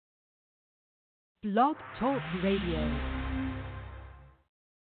Blog Talk Radio.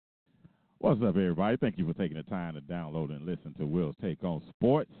 What's up, everybody? Thank you for taking the time to download and listen to Will's Take on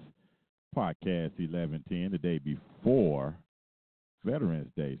Sports, podcast 1110, the day before Veterans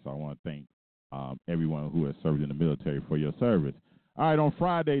Day. So I want to thank everyone who has served in the military for your service. All right, on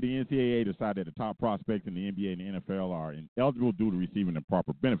Friday, the NCAA decided the top prospects in the NBA and the NFL are ineligible due to receiving the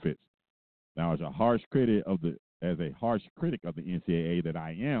proper benefits. Now, as a harsh critic of the NCAA that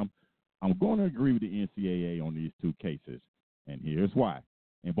I am, I'm going to agree with the NCAA on these two cases, and here's why.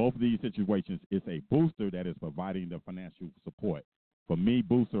 In both of these situations, it's a booster that is providing the financial support. For me,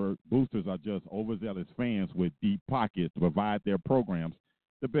 boosters are just overzealous fans with deep pockets to provide their programs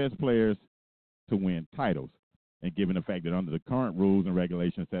the best players to win titles. And given the fact that under the current rules and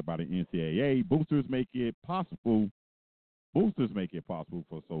regulations set by the NCAA, boosters make it possible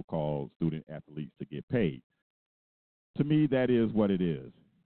for so-called student athletes to get paid. To me, that is what it is.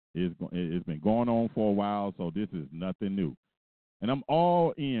 It's been going on for a while, so this is nothing new. And I'm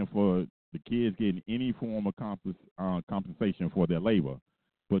all in for the kids getting any form of compensation for their labor.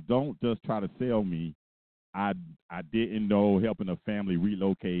 But don't just try to sell me, I didn't know helping a family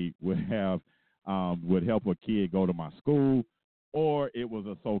relocate would help a kid go to my school, or it was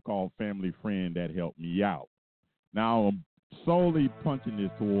a so-called family friend that helped me out. Now I'm solely punching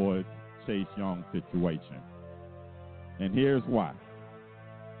this towards Chase Young's situation. And here's why.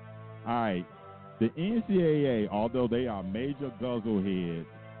 All right, the NCAA, although they are major guzzleheads,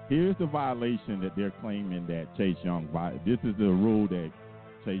 here's the violation that they're claiming that Chase Young violated. This is the rule that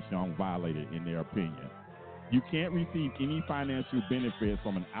Chase Young violated in their opinion. You can't receive any financial benefits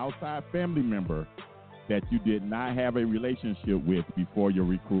from an outside family member that you did not have a relationship with before your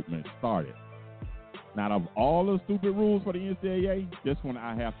recruitment started. Now, of all the stupid rules for the NCAA, this one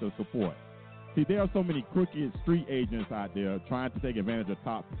I have to support. See, there are so many crooked street agents out there trying to take advantage of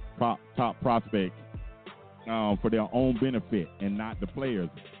top prospects for their own benefit and not the players.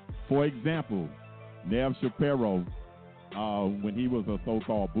 For example, Nev Shapiro, when he was a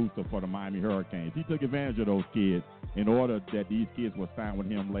so-called booster for the Miami Hurricanes, he took advantage of those kids in order that these kids would sign with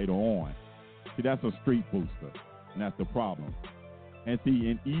him later on. See, that's a street booster, and that's the problem. And see,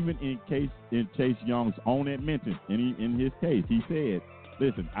 and even in Chase Young's own admission, in his case, he said,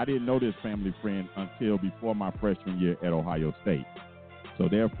 listen, I didn't know this family friend until before my freshman year at Ohio State. So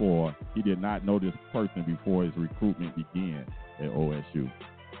therefore, he did not know this person before his recruitment began at OSU.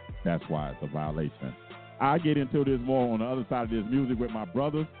 That's why it's a violation. I'll get into this more on the other side of this music with my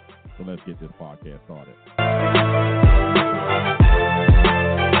brothers. So let's get this podcast started.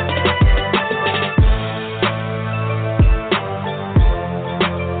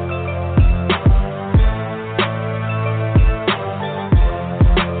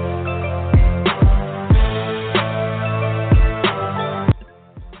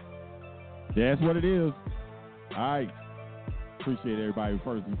 That's what it is. All right. Appreciate everybody.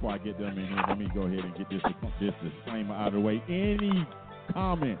 First, before I get them in here, let me go ahead and get this disclaimer out of the way. Any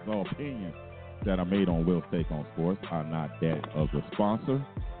comments or opinions that are made on Will's Take on Sports are not that of the sponsor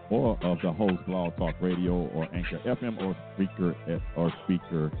or of the host, Blog Talk Radio or Anchor FM or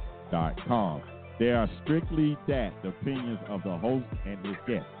Speaker.com. They are strictly the opinions of the host and his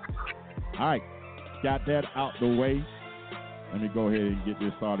guest. All right. Got that out the way. Let me go ahead and get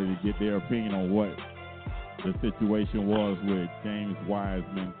this started and get their opinion on what the situation was with James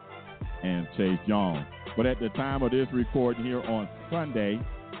Wiseman and Chase Young. But at the time of this recording here on Sunday,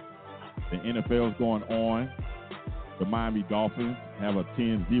 the NFL is going on. The Miami Dolphins have a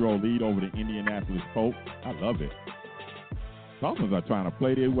 10-0 lead over the Indianapolis Colts. I love it. Dolphins are trying to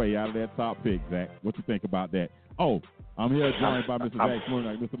play their way out of that top pick, Zach. What you think about that? Oh, I'm here joined by Mr. Zach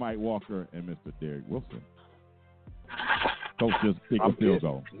Moonlight, Mr. Mike Walker, and Mr. Derek Wilson. Coach just kick a field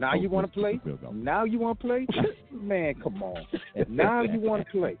goal. Now you want to play? Now you want to play? Man, come on. Now you want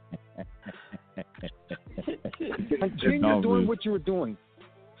to play. Continue doing what you were doing.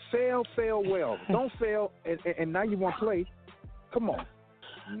 Fail well. Don't fail, and now you want to play. Come on.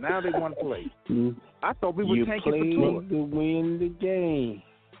 Now they want to play. I thought we were tanking for 2 to win the game.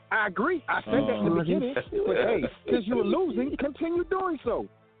 I agree. I said that in the beginning. But, hey, since you were losing, continue doing so.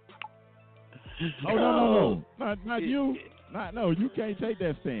 Oh, no. Not you. No, you can't take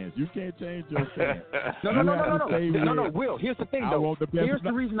that stance. You can't change your stance. No, Will, here's the thing, though. Here's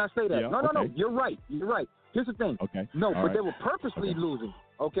the reason I say that. Yeah, no, you're right. Here's the thing. Okay. No, but they were purposely losing,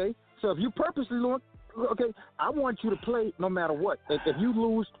 okay? So if you purposely lose, okay, I want you to play no matter what. If you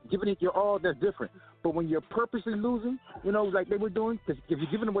lose, giving it your all, that's different. But when you're purposely losing, like they were doing, because if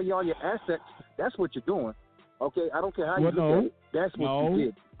you're giving away all your assets, that's what you're doing. Okay, I don't care how you look at it. That's what you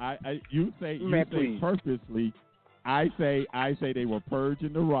did. You say purposely. I say they were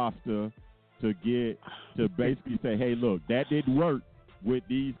purging the roster to basically say, hey, look, that didn't work with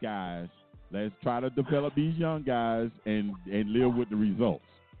these guys. Let's try to develop these young guys and live with the results.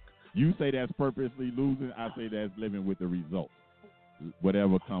 You say that's purposely losing. I say that's living with the results.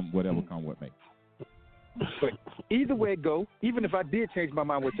 Whatever come what may. But either way it go, even if I did change my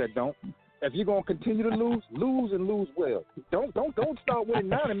mind, which I don't, if you're gonna continue to lose and lose well. Don't start winning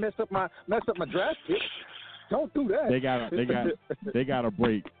now and mess up my draft pick. Don't do that. They got a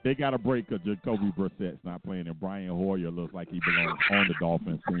break. They got a break because Jacoby Brissett's not playing, and Brian Hoyer looks like he belongs on the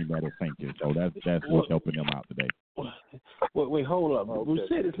Dolphins team that is sinking. So that's what's helping them out today. Wait, hold up. Okay.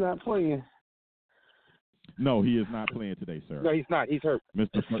 Brissett is not playing. No, he is not playing today, sir. No, he's not. He's hurt.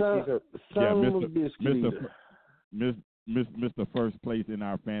 Mr. He's hurt. Mr. First place in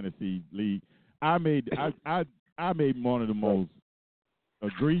our fantasy league. I made one of the most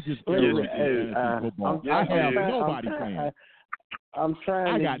egregious errors in fantasy football. I have nobody playing. I'm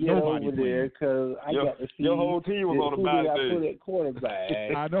trying to get over there because I got to see your whole team was on the bad day. Put at quarterback.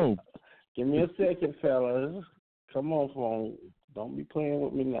 I know. Give me a second, fellas. Come on, phone. Don't be playing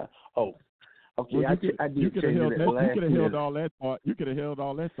with me now. Oh, okay. Well, I did. You could have held all minute. that thought. You could have held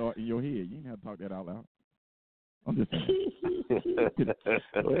all that thought in your head. You didn't have to talk that out loud. I'm just saying.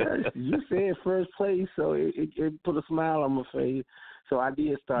 Well, you said first place, so it put a smile on my face. So I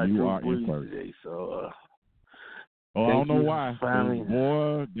did start you Drew are Brees in first. today. So. I don't know why. Finally.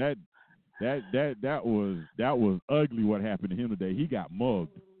 Boy, that was ugly. What happened to him today? He got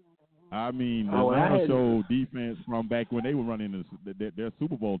mugged. I mean, the Atlanta showed defense from back when they were running their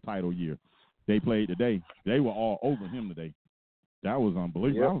Super Bowl title year. They played today. They were all over him today. That was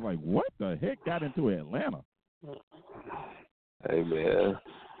unbelievable. Yep. I was like, what the heck got into Atlanta? Hey man,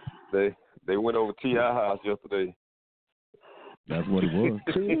 they went over T.I. house yesterday. That's what it was.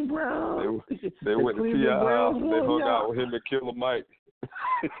 Cleveland Browns. They went to T.I. house and they hung out with him and Killer Mike.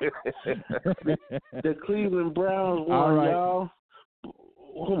 The Cleveland Browns won, right. Y'all.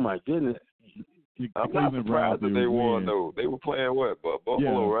 Oh my goodness! I'm not surprised that they won though. They were playing what?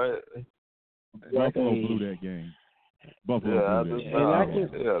 Buffalo, right? Buffalo blew that game. Buffalo blew that game.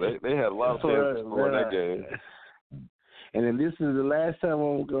 They had a lot of chances to score that game. And then this is the last time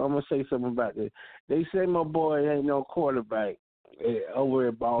I'm gonna say something about this. They say my boy ain't no quarterback over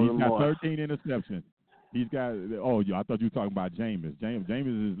at Baltimore. He's got 13 interceptions. He's got. I thought you were talking about Jameis.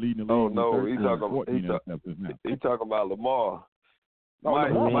 Jameis is leading the league. Oh no, he's talking about Lamar.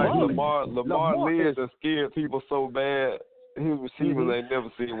 Lamar lives and scared people so bad. His receivers ain't never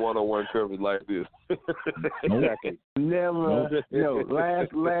seen one-on-one coverage like this. Exactly. Never. No.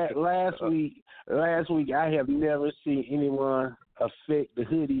 Last week, I have never seen anyone affect the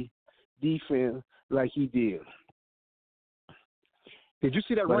hoodie defense like he did. Did you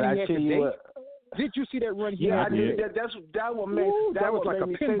see that run he had today? Did you see that run he had? Yeah, that was like a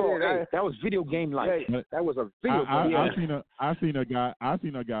pinball. That was video game like. That was a video game. I seen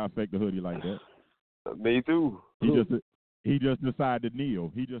a guy affect the hoodie like that. Me too. He just decided to kneel.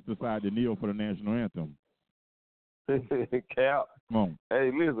 He just decided to kneel for the national anthem. Cap. Come on.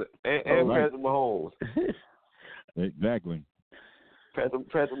 Hey, listen, and right. Patrick Mahomes. Exactly.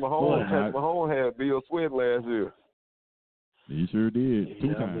 Patrick Mahomes had Bill Sweat last year. He sure did.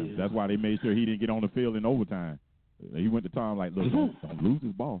 2 times. That's why they made sure he didn't get on the field in overtime. He went to Tom like, look, don't lose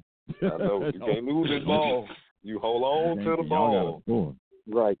this ball. I know. You can't lose this ball. You hold on to the ball.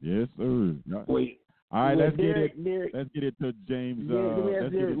 Right. Yes, sir. Wait. All right, let's get it to James. Let's get it to James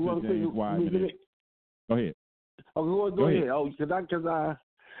Wiseman. Go ahead. Go ahead. Oh, because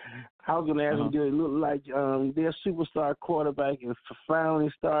I was going to ask him, do it look like their superstar quarterback is finally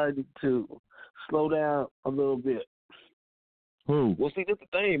started to slow down a little bit? Who? Well, see, that's the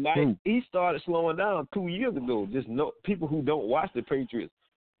thing, Mike. He started slowing down 2 years ago. Just people who don't watch the Patriots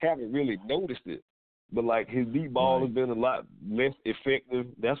haven't really noticed it. But, like, his deep ball has been a lot less effective.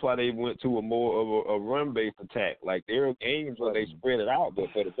 That's why they went to a more of a run-based attack. Like, there are games where they spread it out,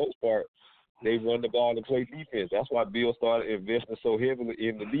 but for the most part, they run the ball and play defense. That's why Bill started investing so heavily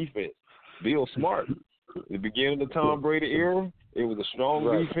in the defense. Bill's smart. The beginning of the Tom Brady era, it was a strong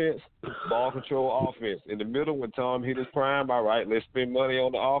defense, ball control offense. In the middle, when Tom hit his prime, all right, let's spend money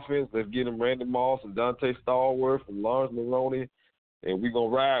on the offense. Let's get him Randy Moss and Dante Stallworth and Lawrence Maroney, and we're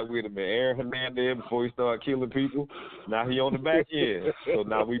going to ride with him and Aaron Hernandez before he started killing people. Now he on the back end. So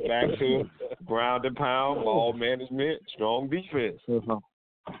now we back to ground and pound, ball management, strong defense.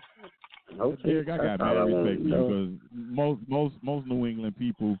 Okay. I got mad respect because most New England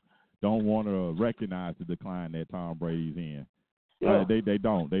people don't want to recognize the decline that Tom Brady's in. Yeah. They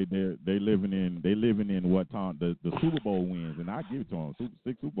don't. They living in what Tom the Super Bowl wins, and I give it to him. 6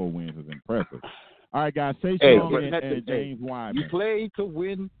 Super Bowl wins is impressive. All right, guys, say strong and James Wiseman. You play to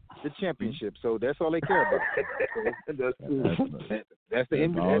win the championship. So that's all they care about. That's the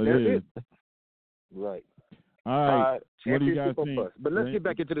NBA. That's it. Right. All right. What do you guys think? But let's get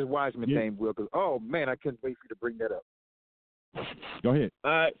back into this Wiseman thing, Will. Because man, I couldn't wait for you to bring that up. Go ahead.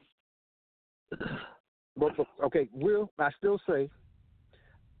 All right. But, okay, Will, I still say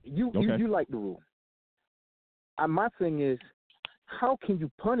you like the rule. My thing is, how can you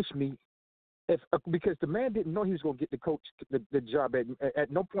punish me because the man didn't know he was going to get the job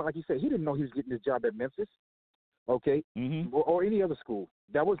at no point, like you said, he didn't know he was getting this job at Memphis, okay, or any other school.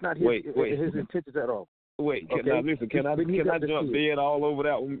 That was not his intentions at all. Wait, can I jump dead all over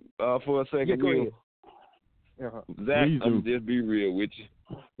that one for a second? Yeah, go ahead. Zach, I'm just be real with you.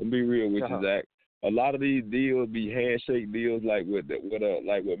 You, Zach. A lot of these deals be handshake deals, like what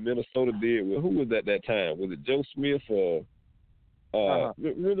Minnesota did. Who was at that time? Was it Joe Smith or?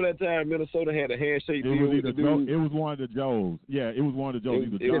 Remember that time Minnesota had a handshake deal with the dude? It was one of the Joes. Yeah, it was one of the Joes.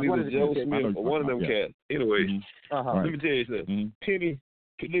 It was either Joe Smith or one of them cats. Anyway, let me tell you something. Penny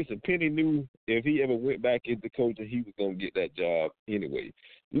knew if he ever went back into coaching, he was going to get that job anyway.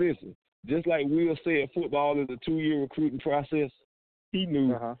 Listen, just like Will said, football is a 2-year recruiting process. He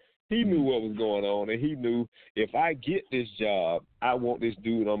knew. He knew what was going on, and he knew if I get this job, I want this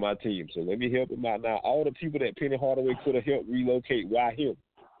dude on my team. So let me help him out. Now, all the people that Penny Hardaway could have helped relocate, why him?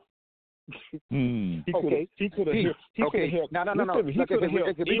 He could have helped. No. He could have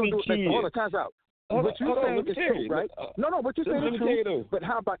helped any kid. Hold on, time's out. What you're saying is true, right? No, what you're saying is true. But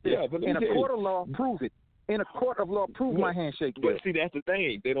how about this? In a court of law, prove it. In a court of law, prove my handshake. But see, that's the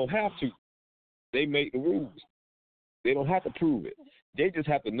thing. They don't have to. They make the rules. They don't have to prove it. They just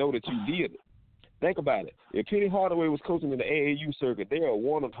have to know that you did it. Think about it. If Penny Hardaway was coaching in the AAU circuit, they are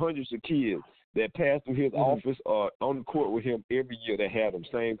one of hundreds of kids that pass through his office or on the court with him every year that have them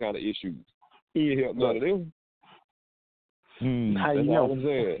same kind of issues. He ain't helped none of them. How you know?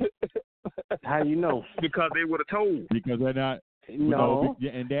 How you know? Because they would have told. Because they're not. No.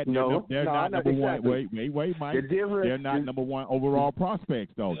 They're not number one. Wait, Mike. They're not number one overall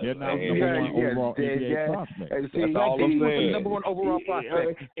prospects, though. They're not number one overall NBA prospects. That's all I'm saying. He was the number one overall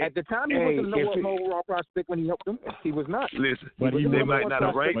prospect. At the time, he wasn't the number one overall prospect when he helped them. He was not. Listen, they might not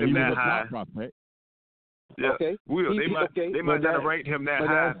have ranked him that high. Yeah, okay. Will they might not have ranked him that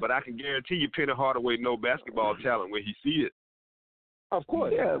high, but I can guarantee you, Penny Hardaway no basketball talent when he see it. Of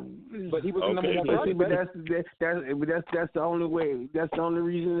course, yeah, but he was the number one prospect. But that's the only way. That's the only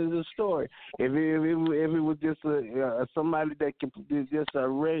reason it's a story. If it was just somebody that could just a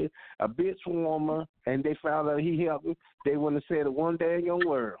bitch warmer, and they found out he helped them, they wouldn't have said one dang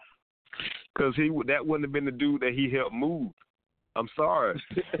word. Because that wouldn't have been the dude that he helped move. I'm sorry.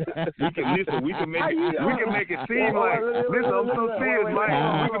 We can make it seem like. Listen, I'm so serious, Mike.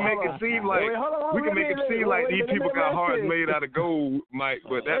 We can make it seem like these people got hearts made out of gold, Mike.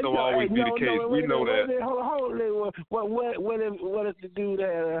 But that don't always be the case. We know that. Hold on. What if the dude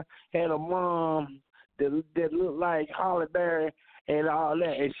had a mom that looked like Holly Berry and all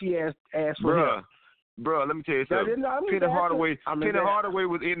that, and she asked for help? Bro, let me tell you something. Penny Hardaway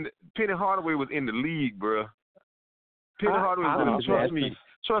was in the league, bro. Penny Hardaway,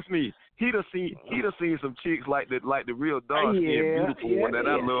 trust me. He'd have seen some chicks like the real dark skinned beautiful one that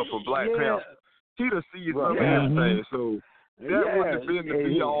I love for Black Panther. He'd have seen some everything. So that wouldn't have been the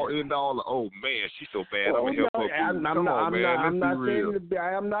be all end all. Oh man, she's so bad. I'm gonna help her.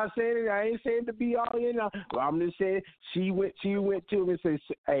 I'm not saying I ain't saying to be all in. Well, I'm just saying she went to him and said,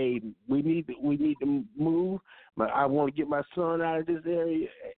 "Hey, we need to move, but I want to get my son out of this area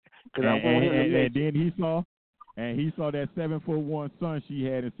because I want him to make." And then he saw. And he saw that 7'1" son she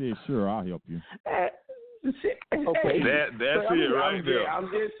had and said, "Sure, I'll help you." Okay, that's it right there. I'm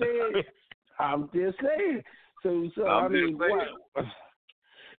just saying. So I mean, what?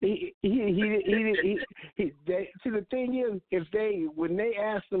 See, the thing is, when they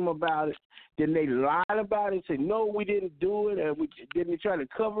asked them about it, then they lied about it, say no, we didn't do it, and didn't try to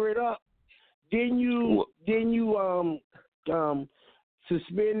cover it up. Then you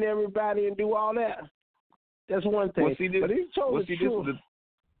suspend everybody and do all that. That's one thing.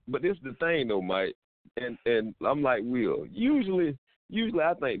 But this is the thing, though, Mike. And I'm like Will. Usually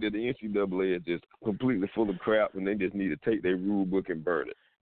I think that the NCAA is just completely full of crap, and they just need to take their rule book and burn it.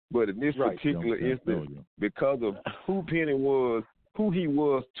 But in this particular instance, because of who Penny was, who he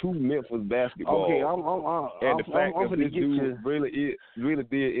was to Memphis basketball, and the fact that this dude really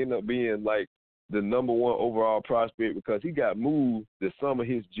did end up being like the number one overall prospect because he got moved the summer of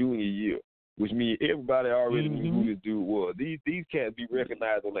his junior year. Which means everybody already knew who this dude was. These cats be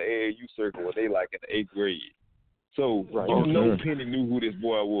recognized on the AAU circuit when they like in the 8th grade. So Penny knew who this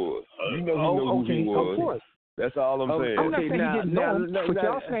boy was. You know who he was. That's all I'm saying. I'm not saying now- he didn't now- know him, now- but now-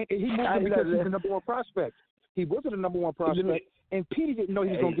 y'all saying he moved him because he's the number one prospect. He wasn't the number one prospect, and Petey didn't know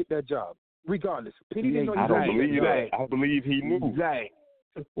he was going to get that job. Regardless, Petey didn't know he I was don't going to get believe that job. that. I believe he knew. Right.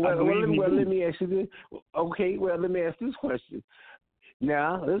 Well, believe he let knew. me ask you this. Okay, well, let me ask this question.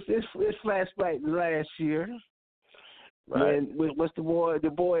 Now, let's flashback to last year. Right. And what's the boy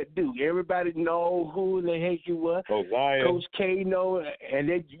do? Everybody know who the heck he was. Oh, Zion. Coach K know, and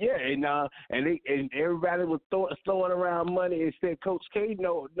everybody was throwing around money and said Coach K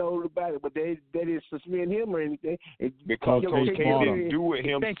know about it, but they didn't suspend him or anything. Because Coach K smart. didn't do it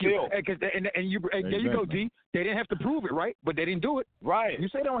himself. Thank you. There you go, D. They didn't have to prove it, right? But they didn't do it. Right. You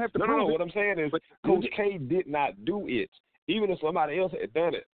say they don't have to No, prove no. it. What I'm saying is, but Coach K did not do it. Even if somebody else had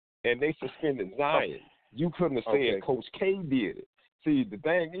done it and they suspended Zion, you couldn't have said Coach K did it. See, the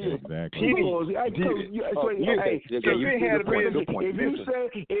thing is, Exactly. Petey did it. If you say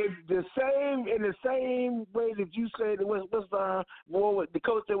in the same way that you said the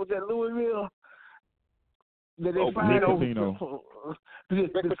coach that was at Louisville. That they fired Pitino.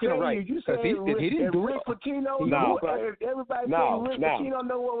 Rick Pitino, right? You said he didn't do Rick it. Pitino. No. Everybody No. said Rick Pitino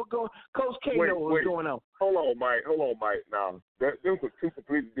know what was going. Coach K know what was going on. Hold on, Mike. Now, those are two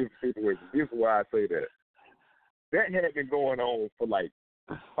completely different situations. This is why I say that. That had been going on for like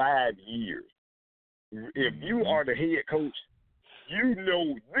 5 years. If you are the head coach, you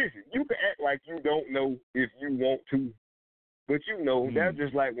know, listen, you can act like you don't know if you want to, but you know, that's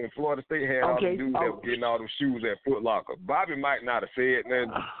just like when Florida State had all the dudes that were getting all them shoes at Foot Locker. Bobby might not have said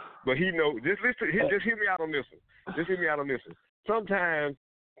nothing, but he knows. Just hear me out on this one. Sometimes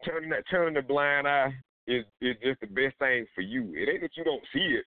turning the blind eye is just the best thing for you. It ain't that you don't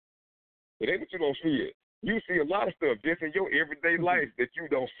see it. You see a lot of stuff just in your everyday life that you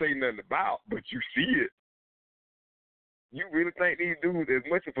don't say nothing about, but you see it. You really think these dudes, as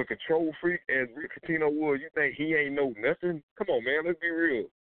much of a control freak as Rick Pitino was, you think he ain't know nothing? Come on, man, let's be real.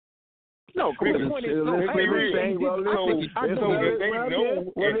 No, the point is, let's be real.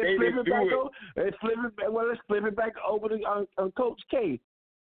 Let's flip it back over to Coach K.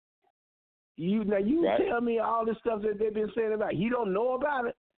 You tell me all the stuff that they've been saying about. He don't know about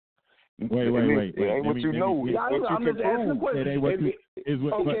it. Wait. It ain't what you know. I'm just asking the question. It ain't what you is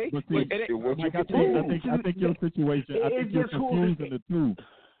what. Okay. But see, Mike, I think your situation. I think you're confusing the two.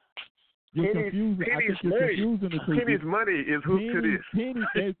 You're confusing. I think you're confusing the two. Penny's money is hooked to this.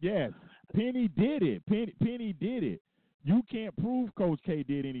 Yes, Penny did it. Penny did it. You can't prove Coach K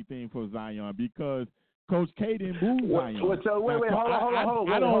did anything for Zion because Coach K didn't move Zion. Hold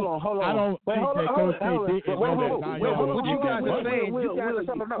on. I don't think that Coach K didn't know that Zion was you guys are saying, Will.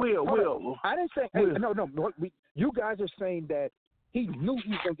 I didn't say, no. You guys are saying that he knew he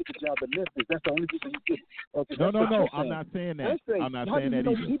was going to get the job at Memphis. That's the only reason he did it. Okay, no. I'm not saying that. I'm not saying that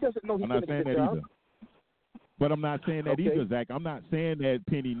either. He doesn't know he's going to get the job. But I'm not saying that either, Zach. I'm not saying that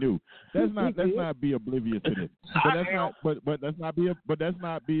Penny knew. Let's not be oblivious to this. But let's not be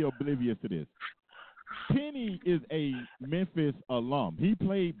oblivious to this. Penny is a Memphis alum. He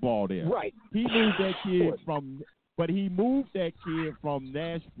played ball there. Right. He moved that kid from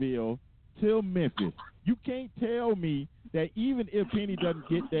Nashville to Memphis. You can't tell me that even if Penny doesn't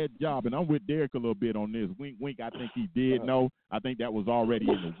get that job, and I'm with Derek a little bit on this, wink, I think he did know. I think that was already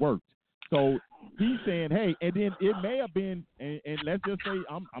in the works. So he's saying, hey, and then it may have been, and let's just say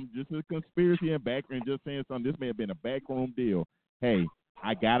I'm just a conspiracy and background, just saying something. This may have been a backroom deal. Hey,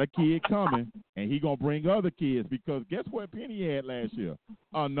 I got a kid coming, and he going to bring other kids because guess what Penny had last year?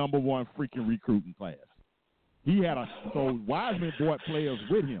 A number one freaking recruiting class. So Wiseman brought players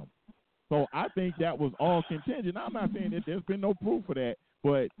with him. So I think that was all contingent. I'm not saying that there's been no proof for that,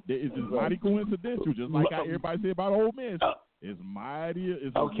 but it's just mighty coincidental, just like how everybody said about Ole Miss. It's a mighty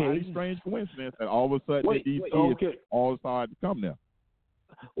strange coincidence that all of a sudden these kids all started to come there.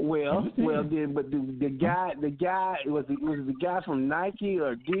 Well, then, but the guy was the guy from Nike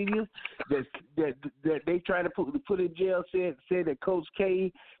or Adidas that they tried to put in jail said that Coach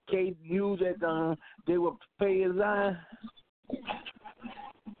K knew that they were paying Zion,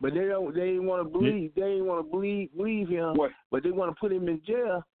 but they didn't want to believe believe him. What? But they want to put him in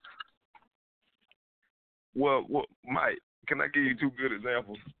jail. Well, Mike, can I give you two good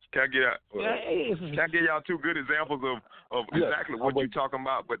examples? Can I give y'all two good examples of exactly what you're talking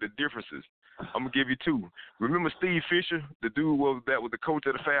about, but the differences? I'm gonna give you two. Remember Steve Fisher, the dude that was the coach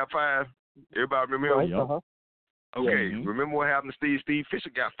of the Fab Five? Everybody remember? Right, Okay, remember what happened to Steve? Steve Fisher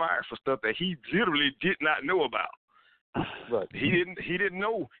got fired for stuff that he literally did not know about. Right. He didn't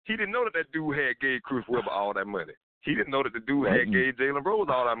know that dude had gave Chris Webber all that money. He didn't know that the dude had gave Jalen Rose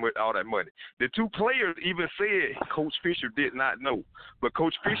all that money. The two players even said Coach Fisher did not know, but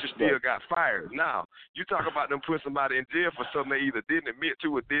Coach Fisher still got fired. Now, You talk about them putting somebody in jail for something they either didn't admit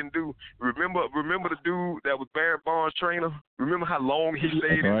to or didn't do. Remember the dude that was Barry Bonds' trainer? Remember how long he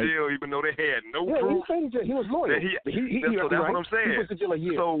stayed in jail even though they had no proof? He was loyal. So that's what I'm saying. He was in jail a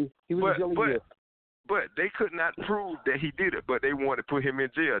year. So, he was in jail a year. But they could not prove that he did it, but they wanted to put him in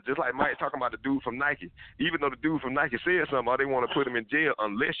jail. Just like Mike talking about the dude from Nike. Even though the dude from Nike said something, they want to put him in jail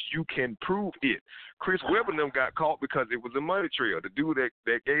unless you can prove it. Chris Webber and them got caught because it was a money trail. The dude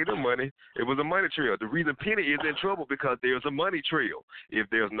that gave them money, it was a money trail. The reason Penny is in trouble because there's a money trail. If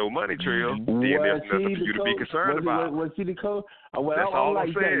there's no money trail, then there's nothing for you to be concerned about. Was he the coach? That's all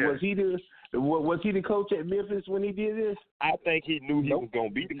I'm saying. Was he the coach at Memphis when he did this? I think he knew he was going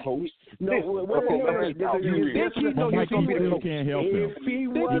to be the coach. No, Mike can't help him. If he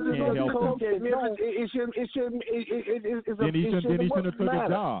wasn't the coach at Memphis, it shouldn't. Then he shouldn't have took the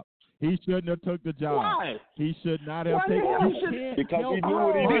job. He shouldn't have took the job. Why? He should not have taken it. Because he knew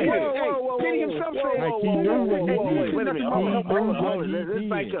what he did. Penny himself said, he knew what he did. Wait a minute. Let's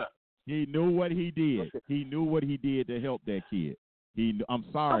back up. He knew what he did. He knew what he did to help that kid. I'm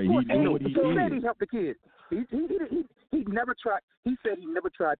sorry. He knew what he did. He said he helped the kid. He never tried. He said he never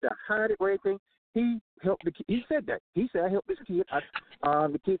tried to hide it or anything. He helped the kid. He said that. He said, I helped this kid.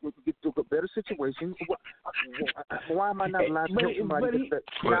 The kid would get to a better situation. Why am I not allowed to help somebody? But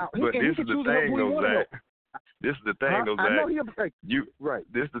this is the thing, though, Zach. This is the thing, though, Zach. I know he'll right.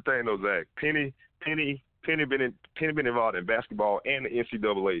 This is the thing, though, Zach. Penny been involved in basketball and the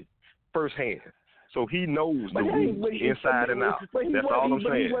NCAA firsthand. So he knows the rules inside and out. That's all I'm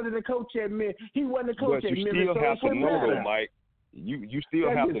saying. He wasn't a coach at Memphis. He wasn't a coach at Memphis. But you still have to know, though, Mike. You still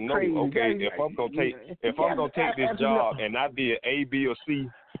have to know. Okay, if I'm gonna take this job and not be an A, B, or C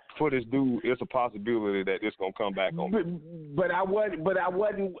for this dude, it's a possibility that it's gonna come back on me. But I wasn't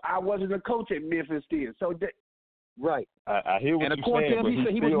a coach at Memphis then. So that. Right. I hear what you're saying, but he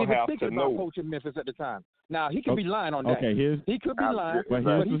still wasn't even have thinking to about know. coaching Memphis at the time. Now, he could be lying on that. Okay, he could be lying,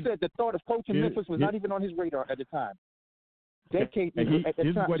 but he said the thought of coaching Memphis was not even on his radar at the time. That came at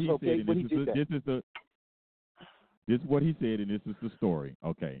the time. What he said, when he did that. This is what he said, and this is the story.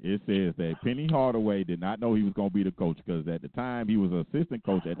 Okay, it says that Penny Hardaway did not know he was going to be the coach because at the time he was an assistant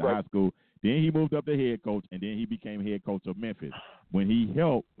coach at the high school. Then he moved up to head coach, and then he became head coach of Memphis when he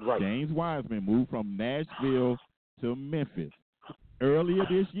helped James Wiseman move from Nashville to Memphis. Earlier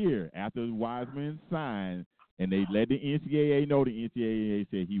this year, after Wiseman signed, and they let the NCAA know, the NCAA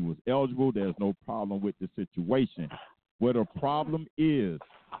said he was eligible. There's no problem with the situation. What the problem is,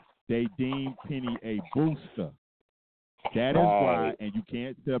 they deemed Penny a booster. That is why, and you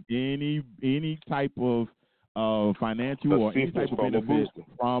can't accept any type of financial or any type of benefit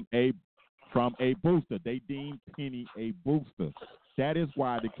from a booster. They deem Penny a booster. That is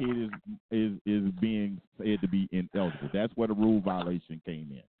why the kid is being said to be ineligible. That's where the rule violation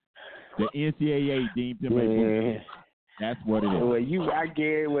came in. The NCAA deemed him a booster. That's what it is. Well,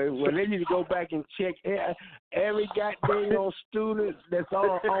 they need to go back and check every goddamn student that's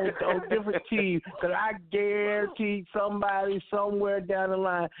on different teams. Because I guarantee somebody somewhere down the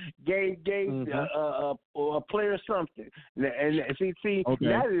line gave a player something. And see,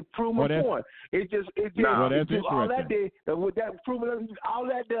 that is proving my point. All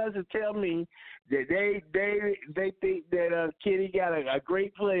that does is tell me that they think that Kenny got a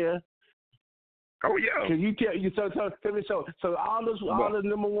great player. Oh yeah. Can you tell you so all the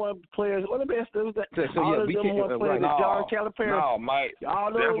number one players, what the best is that? All the number one players, John Calipari. No, Mike.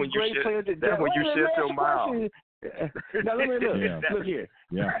 All those great players. That's when you shut your mouth. Now let me look here.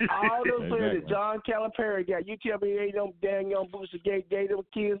 Yeah. All those players that John Calipari got. You tell me ain't no dang young booster gave them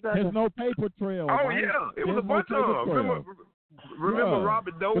kids nothing. There's no paper trail. Oh right? yeah, it was a bunch of them. Remember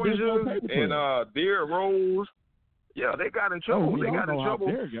Robert Dozier and Derrick Rose. Yeah, they got in trouble. They got in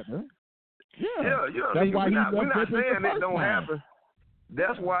trouble. Yeah. That's why we're not saying it don't happen.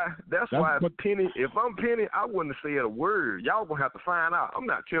 That's why Penny. If I'm Penny, I wouldn't have said a word. Y'all gonna have to find out. I'm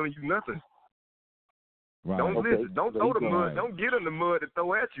not telling you nothing. Right. Don't listen. Don't throw the mud. Don't get in the mud to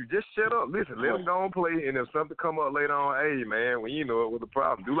throw at you. Just shut up. Listen. Let them go and play. And if something come up later on, hey man, when you know it was a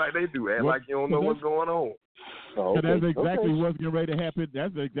problem, do like they do. Act like you don't know what's going on. That's exactly what's getting ready to happen.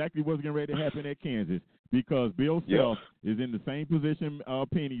 That's exactly what's getting ready to happen at Kansas because Bill Self is in the same position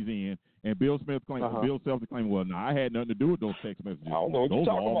Penny's in, and Bill Smith claims Bill Self claims, well, no, I had nothing to do with those text messages. I don't know what those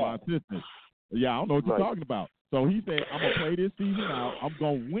you're are all talking about. my assistants. Yeah, I don't know what you're talking about. So he said, I'm gonna play this season out. I'm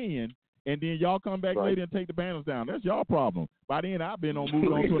gonna win, and then y'all come back later and take the banners down. That's y'all problem. By then, I've been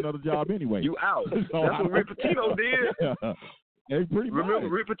moving on to another job anyway. You out. That's what Rick Pitino did. Remember,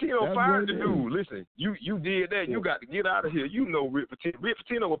 Rick Pitino fired the dude. Listen, you did that. You got to get out of here. You know Rick Pitino. Rick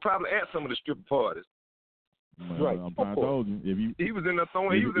Pitino was probably at some of the stripper parties. Right. I'm trying to tell you. If you, he was in there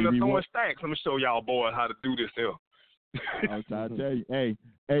throwing stacks. Let me show y'all boys how to do this here. I'm trying to tell you. Hey,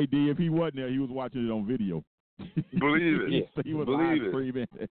 D, if he wasn't there, he was watching it on video. Believe it. He was Believe live streaming.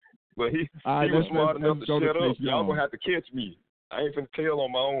 But he right, was smart enough to shut up. Chase Y'all Young. gonna have to catch me. I ain't finna tell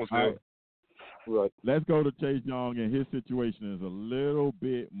on my own self. Right. Let's go to Chase Young, and his situation is a little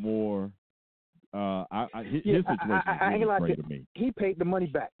bit more. His situation is really great to me. He paid the money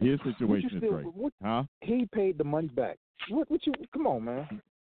back. His situation is great. Huh? He paid the money back. What you? Come on, man.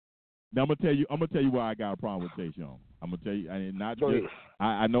 Now I'm gonna tell you why I got a problem with Chase Young. I'm gonna tell you, and not just.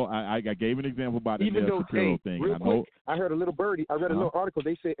 I know I gave an example about the Del Shapiro thing. Real quick, I heard a little birdie. I read a little article.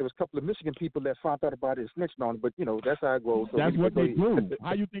 They said it was a couple of Michigan people that found out about it and snitched on it. But that's how it goes. So that's what they do.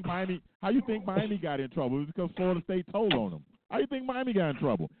 How you think Miami got in trouble? It was because Florida State told on them. How you think Miami got in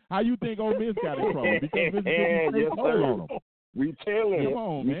trouble? How you think Ole Miss got in trouble? Because Mississippi State told on them. We telling. Come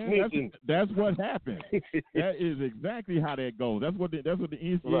on, man. That's what happened. That is exactly how that goes. That's what the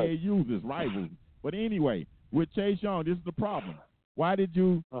NCAA uses, rivals. But anyway, with Chase Young, this is the problem. Why did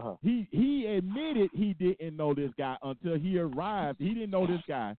you? He admitted he didn't know this guy until he arrived. He didn't know this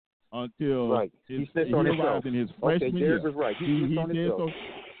guy until he arrived in his freshman year. Was right. He did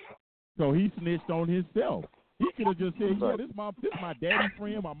so he snitched on himself. He could have just said, "Yeah, this is my daddy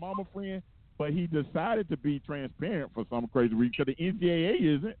friend, my mama friend." But he decided to be transparent for some crazy reason. Because the NCAA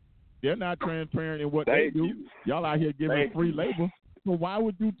isn't. They're not transparent in what they do. Y'all out here giving free labor. So why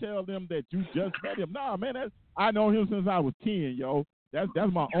would you tell them that you just met him? Nah, man, I know him since I was 10, yo. That's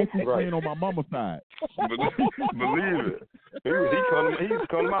my uncle friend on my mama's side. Believe it. He used to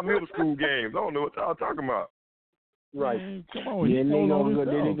come to my middle school games. I don't know what y'all talking about. Right. Man, come on. Then they gonna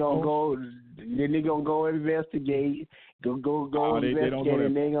go investigate. Go investigate,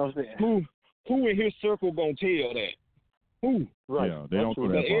 and they gonna say who in his circle gonna tell that? Who? Right. Yeah, they don't do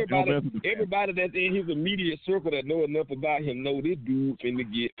that. Everybody that's in his immediate circle that know enough about him know this dude finna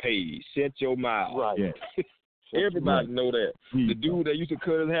get paid. Shut your mouth. Right. Yeah. Everybody know that. The dude that used to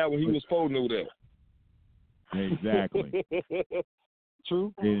cut his hair when he was 4 know that. Exactly.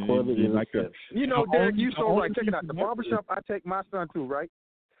 True. Like Derek, you so right. Check it out. The barbershop I take my son to, right?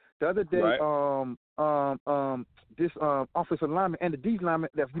 The other day, this offensive lineman and the D lineman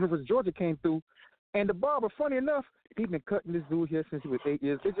that University of Georgia came through, and the barber, funny enough, he's been cutting this dude here since he was 8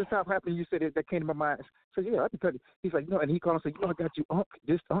 years. It just happened. You said that came to my mind. I said, yeah, I can cut it. He's like, no, and he called and said, I got you,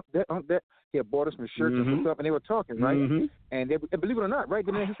 this, that. He had bought us some shirts and some stuff, and they were talking, right? And believe it or not, right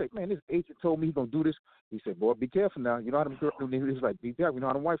then he said, man, this agent told me he's gonna do this. He said, boy, be careful now. You know how them girls do. He was like, be careful. You know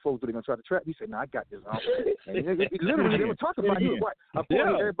how them white folks do. They're gonna try to trap. He said, no, I got this. And literally, they were talking about him. Of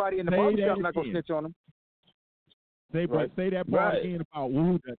course, everybody in the barbershop not gonna snitch on him. Say that part again about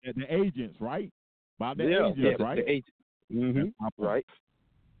the agents, right? About the agents, right? The agents. Right.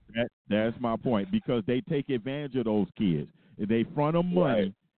 That's my point, because they take advantage of those kids. They front them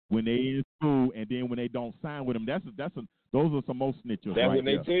money when they in school, and then when they don't sign with them, those are some more snitchers. That's right when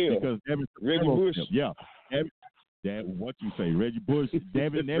they tell. Because Reggie Bush. What you say, Reggie Bush,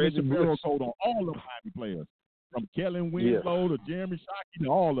 Devin Shapiro told on all of the Miami players, from Kellen Winslow to Jeremy Shockey to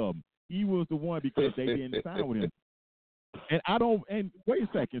all of them. He was the one because they didn't sign with him. And wait a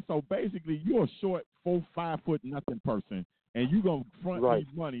second. So basically, you're a short 4-5 foot nothing person, and you gonna front me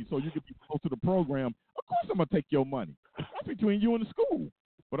money so you can be close to the program. Of course, I'm gonna take your money. That's between you and the school,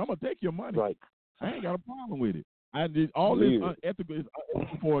 but I'm gonna take your money. Right. I ain't got a problem with it. All this unethical is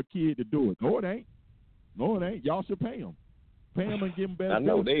unethical for a kid to do it. No, it ain't. Y'all should pay them. Pay them and give them better. I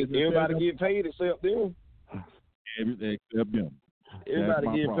know everybody get paid except them. Except them. Everybody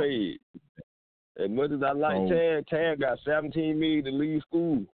get paid. As much as I like Tag got $17 million to leave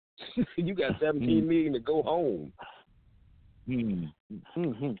school. You got $17 million to go home. That's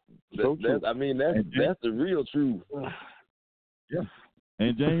the real truth. Yeah.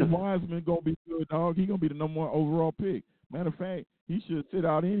 And James Wiseman gonna be good, dog. He gonna be the #1 overall pick. Matter of fact, he should sit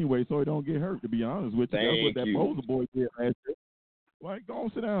out anyway so he don't get hurt. To be honest with you, that's what that Bosa boy did last year. Like, go on,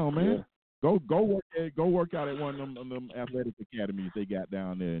 sit down, man. Yeah. Go work out at one of them athletic academies they got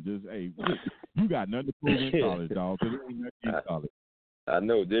down there. And just, hey, you got nothing to prove in college, dog. Cause it ain't nothing in college. I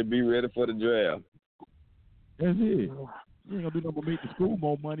know. They'll be ready for the draft. That's it. You ain't gonna do nothing but make the school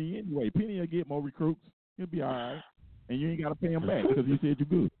more money anyway. Penny will get more recruits. He'll be all right. And you ain't got to pay him back because he said you're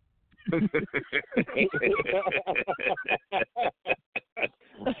good.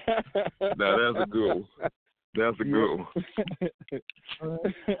 Now, that's a good one. That's a good one.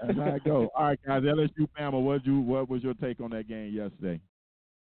 That's how it go. All right, guys. LSU Bama. What was your take on that game yesterday?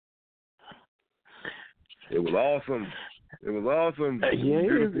 It was awesome.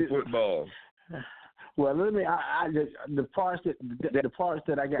 Beautiful football. Well, let me. The parts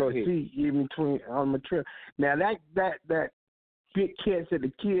that I got to see in between on my trip. Now that big catch that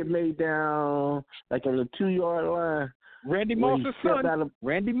the kid made down like on the 2-yard line. Randy Moss's son.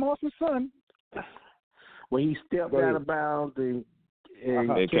 Randy Moss's son. When he stepped out of bounds and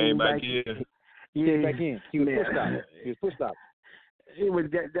came back in. He came back in. He was pushed out. It was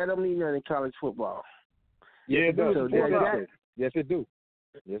that don't mean nothing in college football. Yeah, it does. So yes, it do.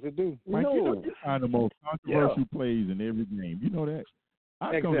 Yes, it do. Mike, you know, are the most controversial plays in every game. You know that.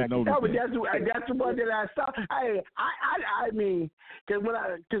 I come to know that. That's the one that I saw. I mean, because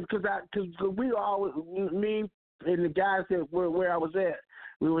we always, me and the guys that were where I was at,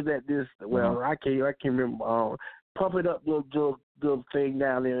 we was at this. Well, I can't remember. Pump it up, little thing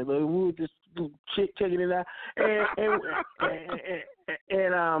down there. We were just checking it out,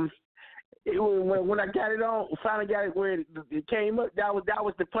 when I got it on, finally got it where it came up. That was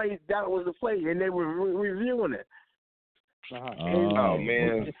the play. That was the play, and they were reviewing it. Oh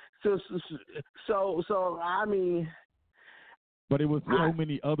man! So I mean. But it was so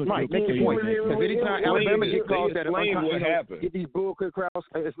many other. Mike, make your point. Because anytime Alabama get called that, get these bullshit crowds,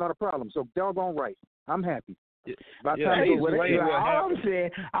 it's not a problem. So doggone right. I'm happy. All I'm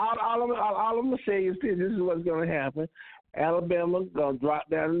gonna say is this is what's gonna happen. Alabama's gonna drop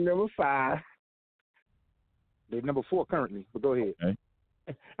down to number 5. They're number 4 currently, but go ahead. Okay.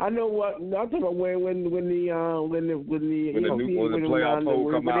 I know what I'm talking about when the playoff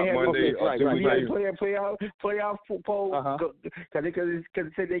poll come out Monday or Tuesday. Playoff poll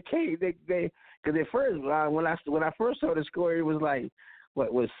because they came because at first when I first saw the score it was like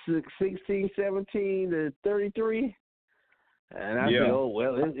what was 16-17 to 33. And I said, oh,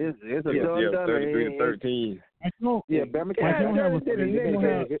 well, it's a done. 33-13. Yeah, Bama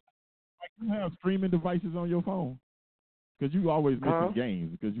you have streaming devices on your phone? Because you always miss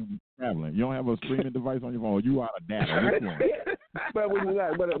games because you be traveling. You don't have a streaming device on your phone. You out of data. Which one?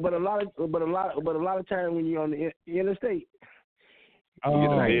 but a lot of times when you're on the interstate, you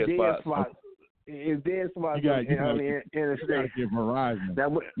get a dead spot. It's dead spots you gotta interstate. get Verizon.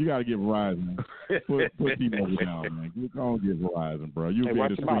 You gotta get Verizon. Put T-Mobile down, man. Go on get Verizon, bro. You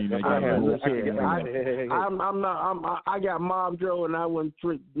get a screen that I got Mob Joe, and I wouldn't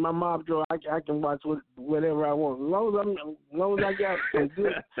trick my Mob Joe. I can watch whatever I want. As long as I got some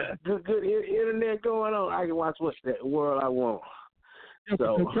good internet going on, I can watch what that world I want. Yeah,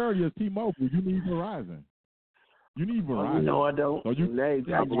 so the carrier is T-Mobile. You need Verizon. You need Verizon. No, I don't. So T-Mobile's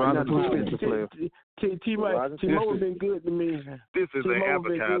been good to me. This is an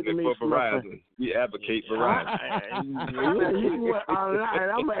advertisement for Verizon. We advocate Verizon. And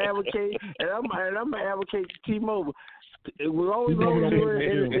I'm gonna advocate. And I'm gonna advocate T-Mobile. As long as you're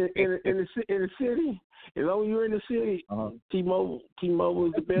in the city, as long as you're in the city, T-Mobile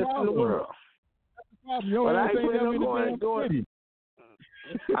is the best in the world. But I ain't planning on going.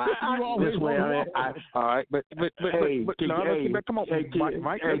 This way, all right, but come on,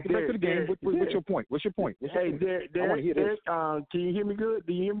 Mike. Let's get back to the game. What's your point? Hey, Derek, can you hear me good?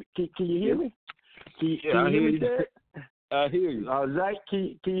 Do you hear me? Can you hear me? Can you hear me, Derek? I hear you. Zach,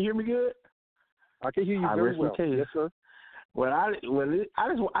 can you hear me good? I can hear you very well. Yes, sir. Well, I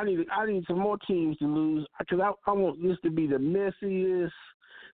need some more teams to lose because I want this to be the messiest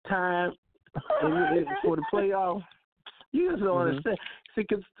time for the playoff. You just don't understand. See,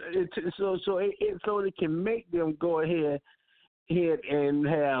 so it can make them go ahead and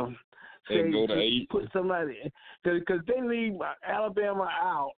have put somebody because they leave Alabama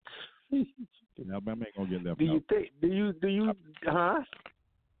out. Alabama ain't gonna get left out. Do you?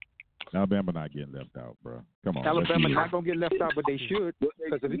 Alabama not getting left out, bro. Come on. Alabama not gonna get left out, but they should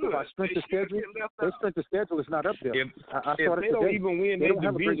because if you look at strength of schedule, their strength of schedule is not up there. If they don't even win their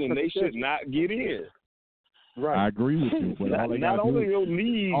division, they should not get in. Right. I agree with you. But not only your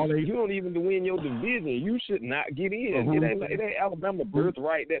league, you don't even win your division. You should not get in. It ain't Alabama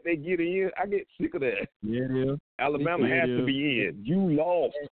birthright that they get in. I get sick of that. Yeah, it is. Alabama has to be in. You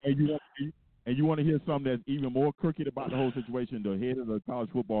lost. And you want to hear something that's even more crooked about the whole situation? The head of the college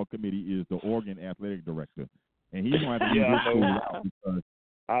football committee is the Oregon athletic director, and he's going to have to leave his school out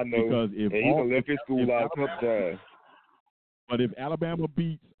because if he done left his school out a couple times. But if Alabama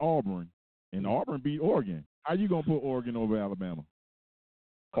beats Auburn and Auburn beat Oregon, how you gonna put Oregon over Alabama?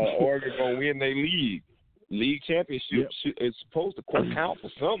 Because Oregon gonna win their league championship. Yep. It's supposed to count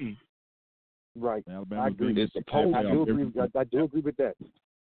for something. Right. Alabama. I agree. It's supposed. I do agree with that.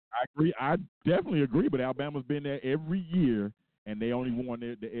 I agree. I definitely agree. But Alabama's been there every year, and they only won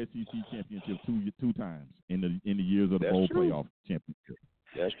the SEC championship two times in the years of the bowl playoff championship.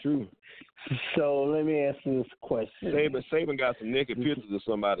 That's true. So let me ask you this question. Saban got some naked pictures of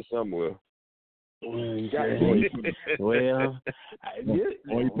somebody somewhere. Well, he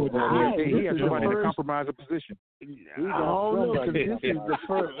has somebody in a compromising position. I don't know, 'cause this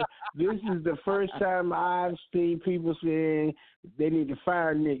is the first time I've seen people saying they need to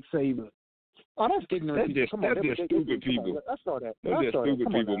fire Nick Saban. Oh, that's ignorant. That's just stupid people. I saw that. Those just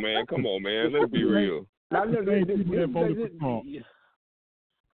stupid people, man. Come on, man. Let's be real.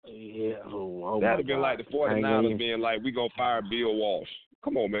 Yeah, oh that'd have been like the 49ers being like, we gonna fire Bill Walsh.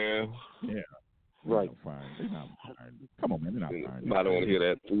 Come on, man. Yeah. Right. They're not firing. Come on, man. They're not firing. I don't want to hear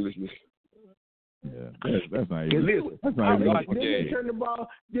that foolishness. Yeah, that's not even. Listen, that's not even. They turn the ball.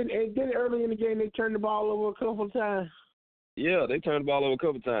 Then early in the game, they turned the ball over a couple of times. Yeah, they turned the ball over a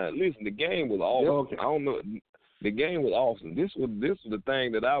couple of times. Listen, the game was awesome. I don't know. The game was awesome. This was the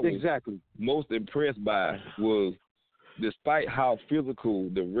thing that I was most impressed by was, despite how physical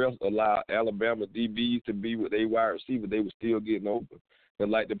the refs allowed Alabama DBs to be with their wide receiver, they were still getting open. And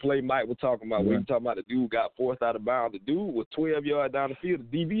like the play Mike was talking about, when he was talking about the dude got forced out of bounds, the dude was 12 yards down the field.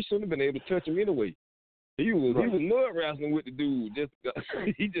 The DB shouldn't have been able to touch him anyway. He was mud wrestling with the dude.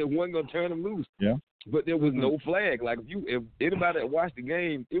 He just wasn't gonna turn him loose. Yeah. But there was no flag. Like if anybody that watched the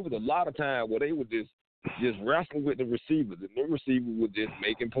game, it was a lot of time where they were just wrestling with the receivers, and the receiver was just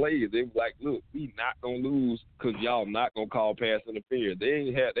making plays. They were like, "Look, we not gonna lose because y'all not gonna call pass interference. They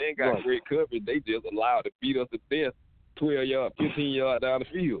ain't got great coverage. They just allowed to beat us to death, 12 yards, 15 yards down the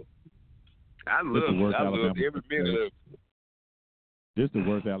field." I loved every minute of it. This is the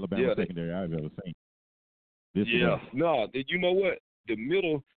worst Alabama secondary I've ever seen. No, you know what? The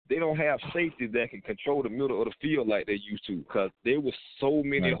middle, they don't have safeties that can control the middle of the field like they used to, because there was so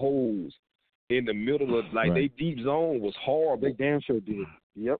many holes in the middle of, their deep zone was horrible. They damn sure did.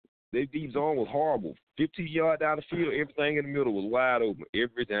 Yep. Their deep zone was horrible. 15 yards down the field, everything in the middle was wide open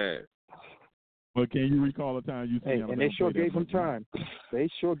every time. But can you recall a time you seen? And they sure gave him time. They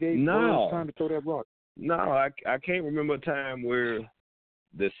sure gave him time to throw that rock. No, I can't remember a time where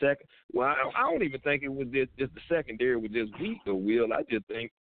the second. Well, I don't even think it was just the secondary was just weak or Will. I just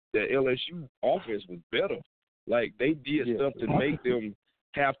think the LSU offense was better. Like they did stuff to make them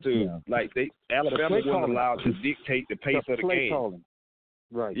have to Alabama wasn't allowed to dictate the pace of the game. Calling.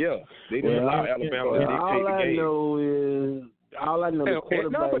 Right. Yeah, they didn't allow Alabama to dictate the game. All I know is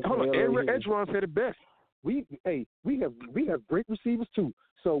quarterback. No, but hold on. Edgeron said it best. We have great receivers too.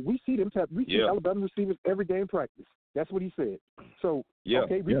 So we see them. We see Alabama receivers every day in practice. That's what he said. So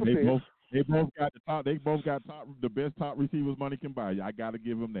okay, we prepared. They both got the best top receivers money can buy. I got to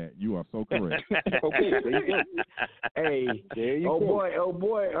give them that. You are so correct. Okay, there you go. Hey, there you go. Oh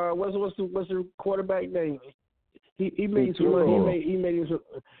boy, what's the quarterback name? He made some money. He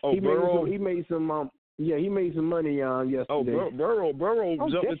made some money yesterday. Oh, Burrow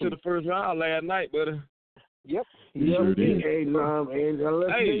jumped into the first round last night, buddy. Yep. He sure did. And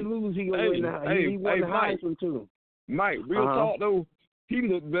unless they lose, he gonna win. He won the Heisman too. Mike, real talk though, he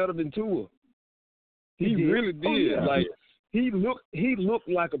looked better than Tua. He really did. Oh, yeah. Like he looked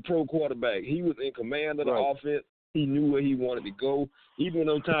like a pro quarterback. He was in command of the offense. He knew where he wanted to go. Even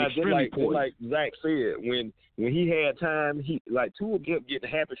those times, just like Zach said, when he had time, Tua kept getting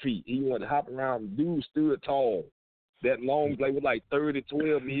happy feet. He wanted to hop around. The dude stood tall. That long play was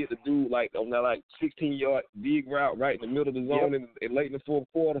 30-12. He hit the dude on that 16-yard big route right in the middle of the zone and late in the fourth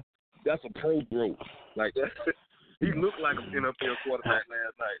quarter. That's a pro throw. Like that. He looked like an NFL quarterback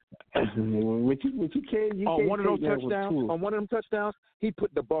last night. On one of them touchdowns, he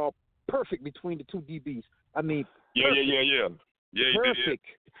put the ball perfect between the two DBs. I mean, perfect.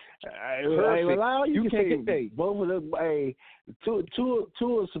 You can't say both of them.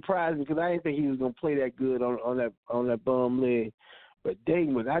 Tua surprised me because I didn't think he was gonna play that good on that bum leg. But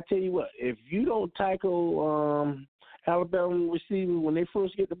dang, I tell you what, if you don't tackle Alabama receiver when they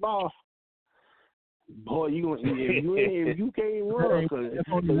first get the ball, boy, if you can't run, that's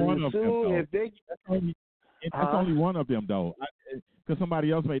only one of them. That's only one of them though, because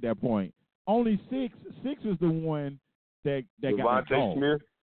somebody else made that point. Only six is the one that got the ball. Smith.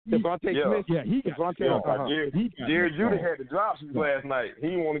 Devontae Smith. Yeah, he got Jerry Jeudy had the drops last night. He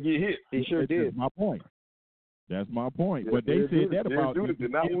didn't want to get hit. He sure did. That's my point. That's my point. But they said that about Jeudy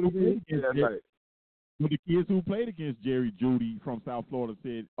did not want to get hit last night. When the kids who played against Jerry Jeudy from South Florida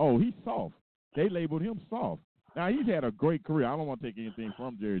said, "Oh, he's soft." They labeled him soft. Now he's had a great career. I don't want to take anything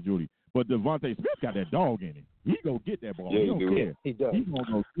from Jerry Jeudy, but Devontae Smith got that dog in him. He gonna get that ball. Yeah, he don't care. He does. He's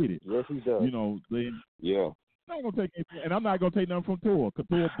gonna go get it. Yes, he does. I'm not gonna take anything, and I'm not gonna take nothing from Tua, because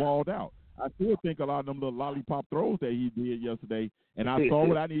Tua balled out. I still think a lot of them little lollipop throws that he did yesterday, and I saw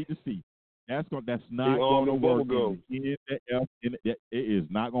what I need to see. That's not going to work in the NFL. It is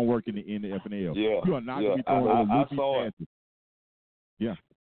not going to work in the NFL. Yeah. You are not going to be throwing those loopy passes. Yeah.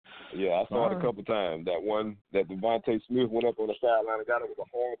 Yeah, I saw it a couple times. That one that Devontae Smith went up on the sideline and got it was a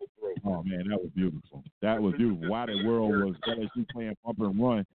horrible throw. Oh man, that was beautiful. That was beautiful. Why the world was LSU playing bump and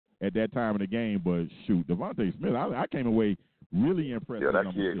run at that time of the game? But shoot, Devontae Smith, I came away really impressed. Yeah,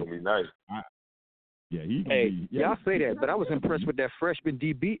 that kid gonna be nice. He's gonna Hey, be. y'all say that, but I was impressed with that freshman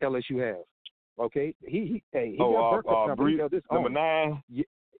DB LSU has. Okay, he Oh, got burnt Brees, this number 9.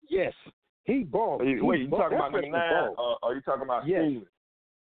 Yes, he balled. Wait, you talking about number freshman 9? balled. Or are you talking about Yes. Steven?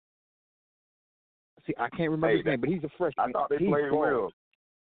 See, I can't remember his name, but he's a freshman. I thought they he played balled. well.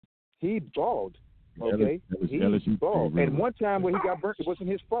 He balled. Okay, he LSU balled. really. And one time when he got burnt, it wasn't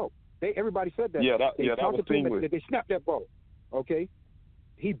his fault. Everybody said that. Yeah, that they talked was to him, Stingley. they snapped that ball. Okay,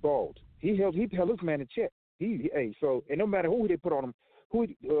 he balled. He held his man in check. So no matter who they put on him, who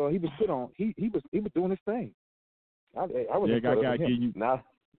he was put on, he was doing his thing. I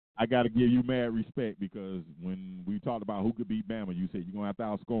got to give you mad respect because when we talked about who could beat Bama, you said you're gonna have to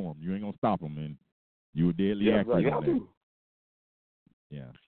outscore them. You ain't gonna stop them, and you were deadly accurate on that.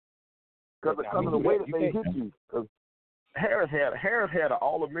 Yeah. Because of the way that they hit you. Because Harris had an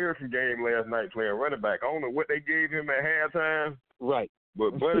All-American game last night playing running back. I don't know what they gave him at halftime. Right.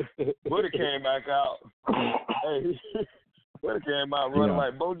 But Buddy came back out. Hey, Buddy came out running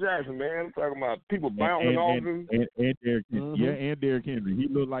like Bo Jackson, man. I'm talking about people bouncing off him. And Derrick Henry. Yeah, and Derrick Henry. He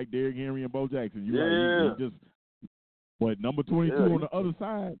looked like Derrick Henry and Bo Jackson. Right. He just. But number 22 on the other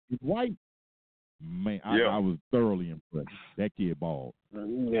side is White. Man, I was thoroughly impressed. That kid balled.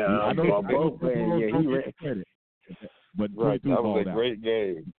 Yeah, I know both playing. Yeah, he ran. But Right, that was a out. great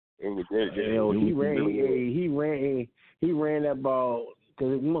game. It was a great game. He ran that ball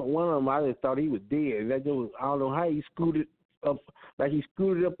because one of them I just thought he was dead. I don't know how he scooted up, like he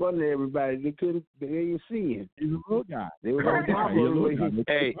scooted up under everybody. They didn't see him. He's a little guy. They were on top of him.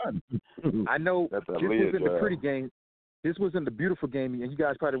 Hey, I know That's a this lid wasn't the drive. pretty game. This wasn't the beautiful game, and you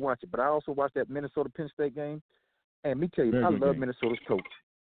guys probably watched it. But I also watched that Minnesota-Penn State game. And let me tell you, Very I good love game. Minnesota's coach.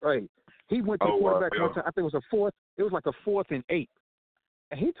 Right. He went to quarterback one time. I think it was a fourth. It was like a 4th and 8.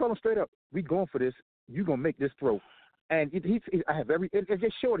 And he told him straight up, "We going for this. You gonna make this throw." And I have every. It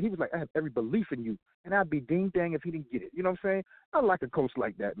just showed. He was like, "I have every belief in you." And I'd be ding dang if he didn't get it. You know what I'm saying? I like a coach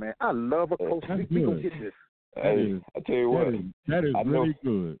like that, man. I love a coach. We gonna get this. Hey, I tell you what, that is I know- really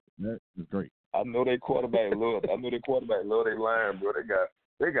good. That is great. I know their quarterback love. I know their quarterback love their line, bro.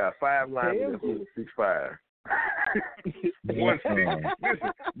 They got 5 linemen that's over 6'5".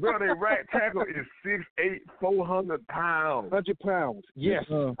 Listen, bro, their right tackle is 6'8", 400 pounds. 100 pounds. Yes,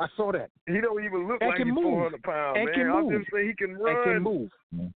 I saw that. He don't even look And like can he's move. 400 pounds, And man. can I'm move. just saying he can run. And can move.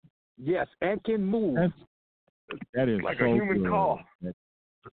 Yeah. Yes, and can move. That is like so a human good. car.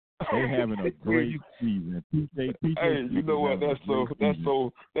 They having a great season. PJ, Hey, you know what? That's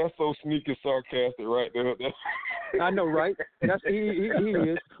so sneaky sarcastic right there. I know, right? That's he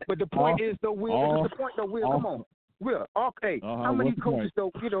is. But the point is, though, Will. This is the point, though, Will. Come on, Will. Okay, how many what's the coaches,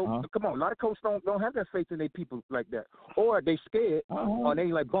 point? though? Come on, a lot of coaches don't have that faith in their people like that, or they scared, or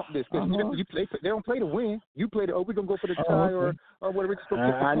they like bump this. Cause they don't play to win. You play to we're gonna go for the tie or whatever. It's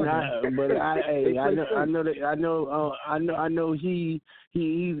I know he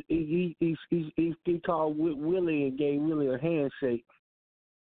called Willie and gave Willie a handshake.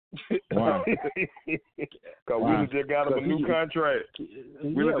 Wow. Because Willie just got him a new contract.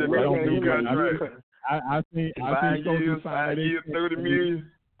 Willie just got him a new contract. I seen 5 years, 30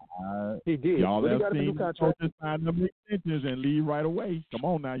 million. He did. Y'all Willie have got a new seen contract. coaches sign them extensions and leave right away. Come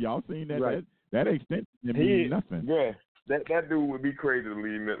on now, y'all seen that? Right. That extension means nothing. Yeah, that dude would be crazy to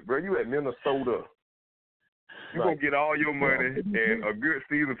leave. Bro, you at Minnesota. You're going to get all your money, and a good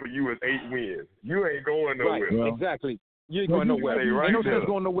season for you is 8 wins. You ain't going nowhere. Right, exactly. You ain't going nowhere. Ain't no sense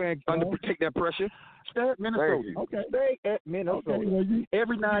going nowhere and take that pressure. Stay at Minnesota. Okay. Stay at Minnesota. Okay, well,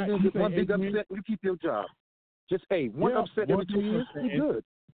 Every now and then, just one big upset, you keep your job. Just, one upset every 2 years, you're good.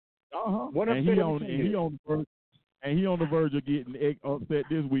 One and upset he every 2 years. he on the verge of getting upset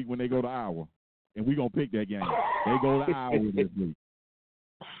this week when they go to Iowa, and we gonna pick that game. They go to Iowa this week.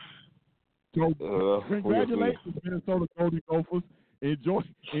 So congratulations, Minnesota Golden Gophers.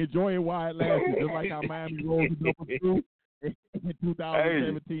 Enjoying why it lasted, just like how Miami rose to number 2 in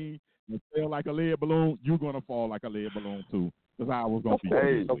 2017 and fell like a lead balloon. You're gonna fall like a lead balloon too, because Iowa's gonna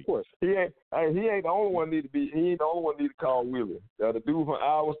be. Of course. He ain't the only one need to be. He ain't the only one need to call Willie. The dude from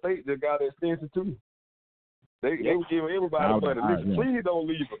Iowa State just got an extension too. They were giving everybody money. Listen, please don't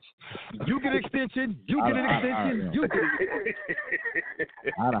leave us. You get an extension. You get an extension. You get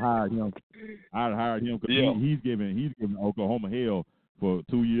I'd have hired him because he's giving Oklahoma hell for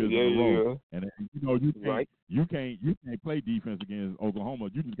 2 years in a row. And you can't play defense against Oklahoma.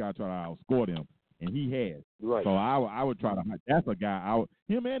 You just gotta try to outscore them. and he has. Right. So I would try to. That's a guy.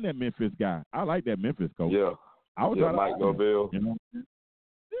 Him and that Memphis guy. I like that Memphis coach. Yeah. I would yeah, try to Mike Norvell. You know.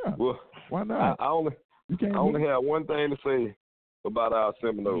 Yeah. Well, why not? I only have one thing to say about our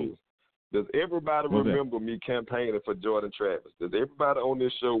Seminoles. Does everybody remember me campaigning for Jordan Travis? Does everybody on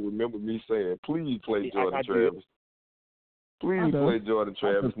this show remember me saying, please play Jordan Travis? Please play Jordan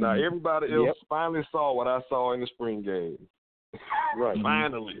Travis. Now, everybody else finally saw what I saw in the spring game. Right.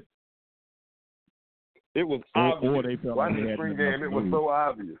 Finally. It was obvious. Or they felt watching like the spring game, it was so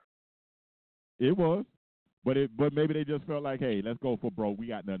obvious. It was. But maybe they just felt like, hey, let's go for broke. We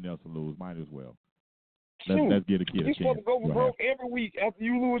got nothing else to lose. Might as well. Let's get a kid a chance. You're supposed to go for broke every week. After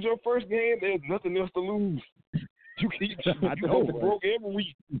you lose your first game, there's nothing else to lose. You go for broke every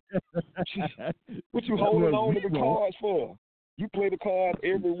week. What you holding on to the cards for? You play the cards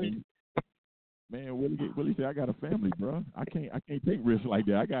every week. Man, Willie said, I got a family, bro. I can't take risks like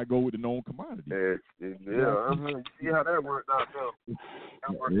that. I gotta go with the known commodity. Yeah. You see how that worked out, though.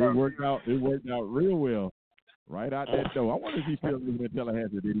 It worked out real well. Right out that door. I wonder if he's still living in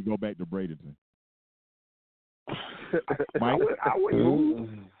Tallahassee. Did he go back to Bradenton? I wouldn't move.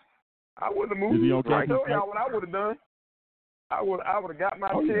 I wouldn't have moved. Is he okay? I told y'all what I would have done. I would have got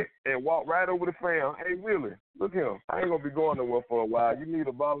my check and walked right over the fam. Hey, Willie, look here. I ain't gonna be going nowhere for a while. You need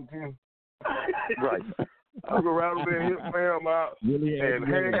a volunteer? Right. I'll go right over there and hit the fam out and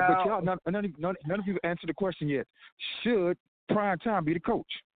hang out. But y'all, none of you answered the question yet. Should Prime Time be the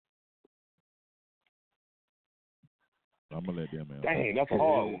coach? I'm gonna let them answer. Dang, that's a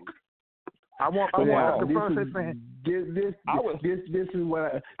hard one. I want the process, man. This is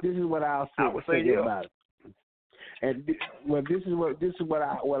what I'll say. I would say about it. And this is what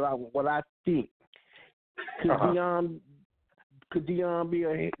I think. Could Deion be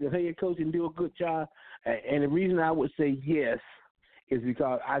a head coach and do a good job? And the reason I would say yes is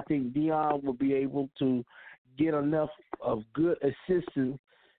because I think Deion will be able to get enough of good assistance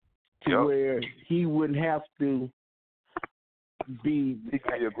to where he wouldn't have to be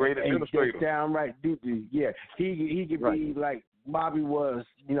a great administrator. Downright duty. Yeah, he could be like Bobby was,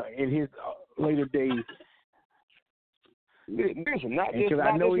 in his later days. Listen, not just his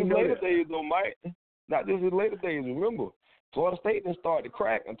later days, though, Mike. Not just his later days. Remember, Florida State didn't start to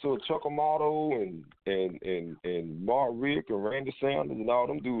crack until Chuck Amato and Mark Rick and Randy Sanders and all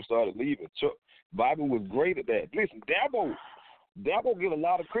them dudes started leaving. Bobby was great at that. Listen, Dabo get a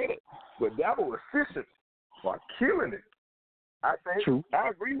lot of credit, but Dabo assistants are killing it. I think I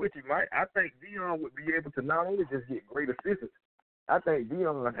agree with you, Mike. I think Deion would be able to not only just get great assistants. I think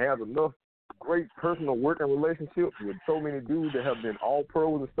Deion has enough great personal working relationships with so many dudes that have been all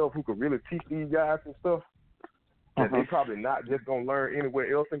pros and stuff who could really teach these guys some stuff that they probably not just gonna learn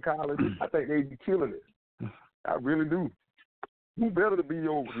anywhere else in college. I think they'd be killing it. I really do. Who better to be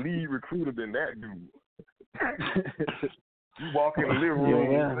your lead recruiter than that dude? You walk in the living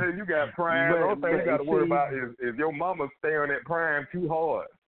room, you got Prime. The only thing you got to worry about is your mama staring at Prime too hard.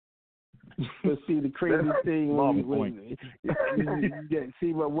 But see, the crazy thing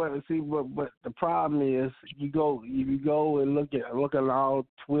but the problem is you go and look at all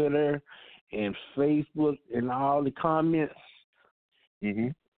Twitter and Facebook and all the comments.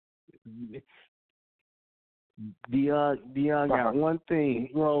 Deion got one thing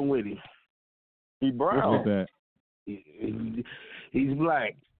wrong with him. He brown. What's that? He's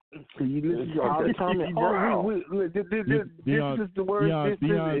black. So you listen to all the comments. This is the word. Now,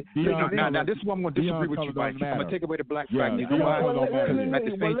 this is what I'm going to disagree with you, Mike. I'm going to take away the black flag. You know why? At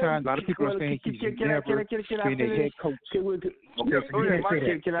the same time, a lot of people are saying he's never been a head coach.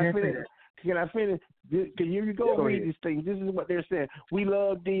 Can I finish? Can you go read these things? This is what they're saying. We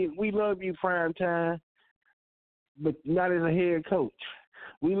love you, Prime Time, but not as a head coach.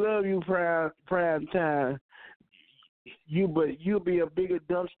 We love you, Prime Time. But you'll be a bigger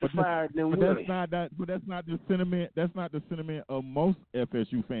dumpster fire than Willie. That's not the sentiment. That's not the sentiment of most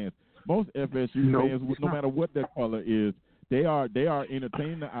FSU fans. Most FSU fans, no matter what their color is, they are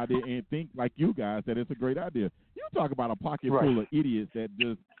entertaining the idea and think like you guys that it's a great idea. You talk about a pocket full of idiots that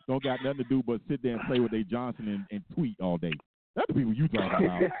just don't got nothing to do but sit there and play with their Johnson and tweet all day. That's the people you talking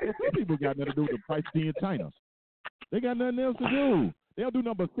about. These people got nothing to do with the price in China. They got nothing else to do. They'll do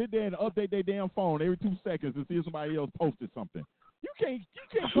nothing but sit there and update their damn phone every 2 seconds to see if somebody else posted something. You can't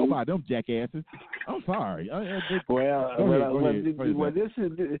go by them jackasses. I'm sorry. This is what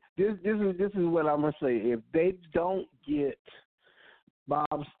I'm gonna say. If they don't get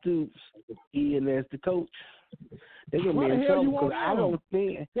Bob Stoops in as the coach, they're gonna be in trouble. Because I don't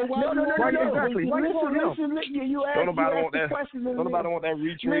think. Exactly. Listen. You asked the question. Don't nobody want that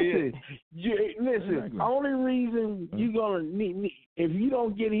retread. Listen. Exactly. Only reason you gonna need if you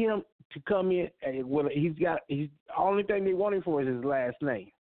don't get him to come in. Well, he's only thing they want him for is his last name.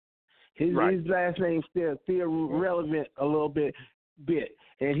 His last name still relevant a little bit,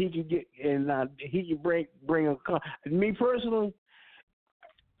 and he can get he can bring a. Me personally,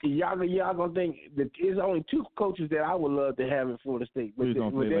 y'all gonna think that there's only 2 coaches that I would love to have in Florida State. Please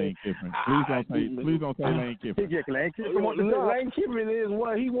don't say Lane Kiffin. Please don't say Lane Kiffin. Lane Kiffin is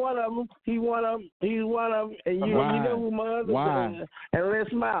one. He's one of them. He's one of them. And you know who my other son. And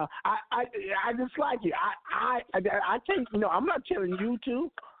Les Miles. I just like it. I think I'm not telling you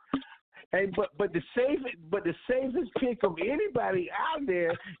to. And but the safest pick of anybody out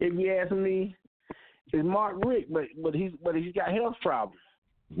there, if you ask me, is Mark Richt. But he's got health problems.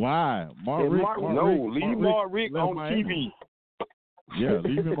 Why? Leave Mark Richt on TV. Yeah,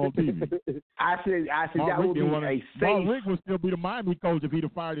 leave him on TV. I said that would be a safe. Mark Richt would still be the Miami coach if he'd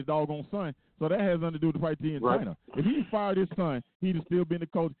have fired his doggone son. So that has nothing to do with the fight in China. If he fired his son, he'd have still been the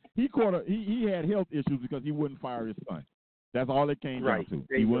coach. He had health issues because he wouldn't fire his son. That's all it came down to.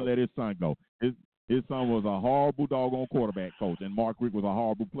 He wouldn't let his son go. His son was a horrible doggone quarterback coach, and Mark Richt was a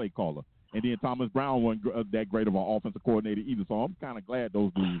horrible play caller. And then Thomas Brown wasn't that great of an offensive coordinator either. So I'm kind of glad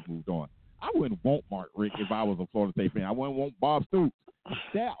those dudes moved on. I wouldn't want Mark Richt if I was a Florida State fan. I wouldn't want Bob Stoops.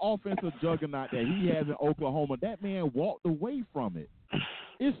 That offensive juggernaut that he has in Oklahoma, that man walked away from it.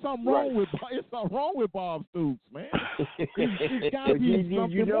 It's something wrong with Bob Stoops, man. It's got to be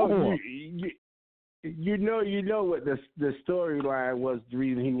something more. You know what the storyline was. The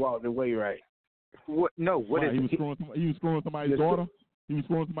reason he walked away, right? What? No. What is he was screwing somebody's daughter? He was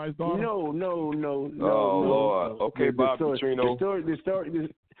screwing somebody's daughter? No. Oh, Lord. Okay, Bob Petrino.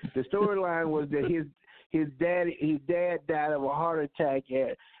 The storyline was that his dad died of a heart attack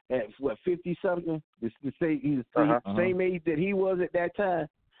at what, 50-something? He's the same age that he was at that time.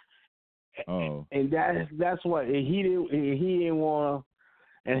 Oh. And that's what he didn't want.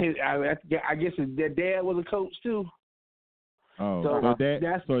 And I guess his dad was a coach too. Oh, so dad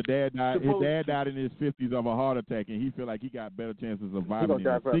died. His dad died in his 50s of a heart attack, and he feel like he got better chances of surviving in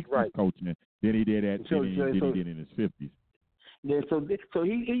his 60s coaching than he did in his 50s. Yeah, so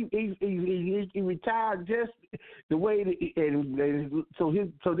he retired just the way so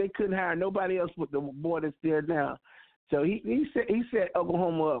they couldn't hire nobody else but the boy that's there now. So he set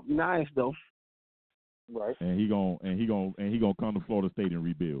Oklahoma up nice though. Right. And he gonna come to Florida State and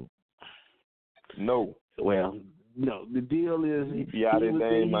rebuild. No. Well, no. The deal is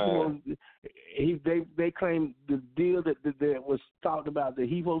they claim the deal that was talked about that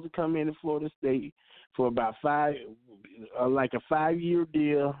he's supposed to come into Florida State for about 5 like a 5-year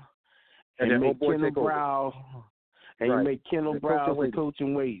deal, and make Kendall Brown the coach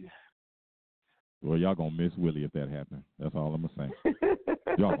and wait. Well, y'all gonna miss Willie if that happens. That's all I'm gonna say.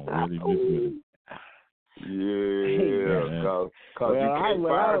 Y'all gonna really miss Willie. Yeah, because you can't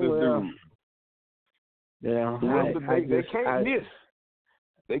fire this dude. Yeah, they can't miss.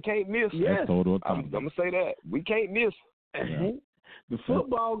 They can't miss. Yes. I'm gonna say that we can't miss. Yeah. The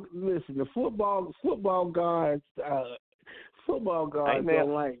football guards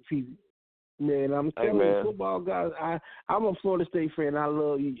don't like people. Man, I'm telling you, football guys. I'm a Florida State fan. I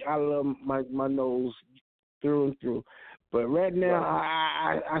love my nose through and through. But right now,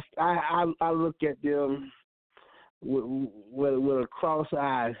 I look at them with a cross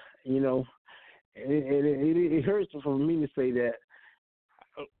eye, you know, and it hurts for me to say that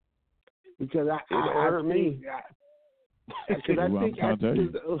because I think. Because I think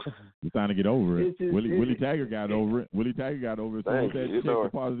you're trying to get over it. Willie Taggart got over it. Willie Taggart got over it. So it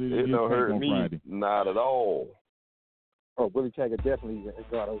don't hurt me. Friday. Not at all. Oh, Willie Taggart definitely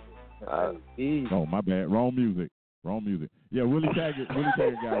got over it. Oh, my bad. Wrong music. Yeah, Willie Taggart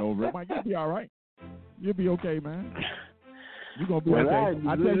got over it. Mike, you'll be all right. You'll be okay, man. You're going to be okay.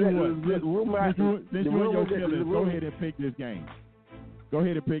 I tell you what, since you're in your feelings, go ahead and pick this game. Go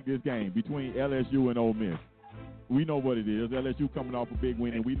ahead and pick this game between LSU and Ole Miss. We know what it is. LSU coming off a big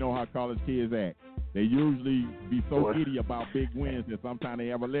win, and we know how college kids act. They usually be so giddy about big wins that sometimes they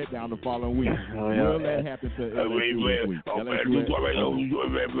have a letdown the following week. Will that happen to LSU this week? I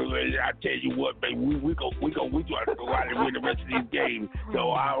tell you what, man, we trying to go out and win the rest of these games.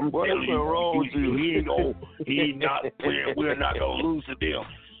 So I'm telling you, we're not gonna lose to them.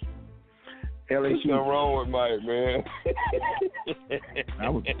 LSU wrong with Mike, man.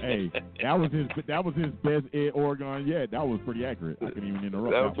 that was his best Ed Oregon yet. That was pretty accurate. I couldn't even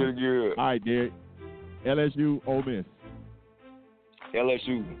interrupt. That was pretty good. All right, Derek. LSU, Ole Miss.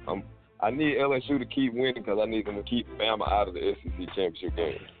 LSU. I need LSU to keep winning because I need them to keep Bama out of the SEC championship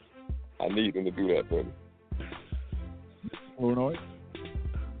game. I need them to do that for me. Illinois.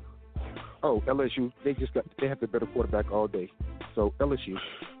 Oh, LSU. They have the better quarterback all day. So LSU.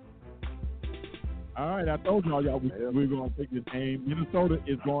 All right, I told y'all we're going to take this game. Minnesota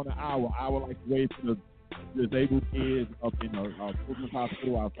is going to Iowa. Iowa likes to wait for the disabled kids up in Children's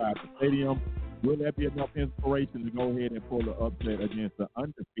Hospital outside the stadium. Will that be enough inspiration to go ahead and pull the upset against the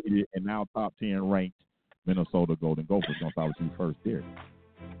undefeated and now top 10 ranked Minnesota Golden Gophers? Going to start with you first, Derek.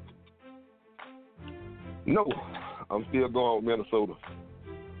 No, I'm still going with Minnesota.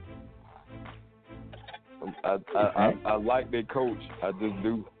 I like their coach. I just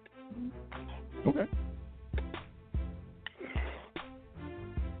do. Okay.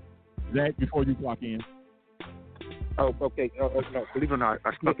 Zach, before you clock in. Oh, okay. No, believe it or not,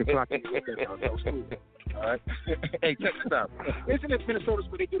 I snuck and clocked in. All right. Hey, check this out. Isn't it Minnesota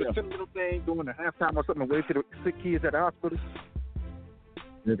where they do the sentimental thing during the halftime or something, where they see the sick kids at the hospital?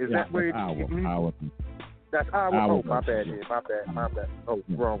 Is that where? Iowa. That's Iowa. Oh, my bad. My bad. Oh,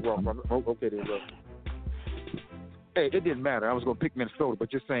 wrong. Oh, okay, then, bro. Hey, it didn't matter. I was going to pick Minnesota, but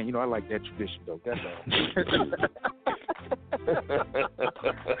just saying, I like that tradition, though. That's all.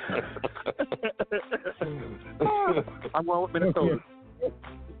 I'm going with Minnesota.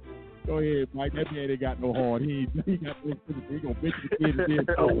 Go ahead, Mike. That man ain't got no heart. He got no sympathy. He gonna bitch the kid again.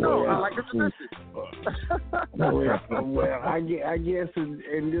 No, I like the tradition. Well, I guess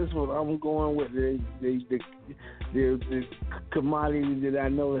in this one, I'm going with the commodity that I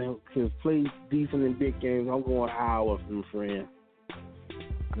know can play decent in big games. I'm going Iowa, my friend.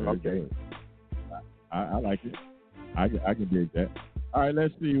 Okay. I like it. I can dig that. All right,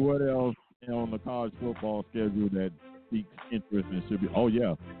 let's see what else on the college football schedule that piques interest and should be. Oh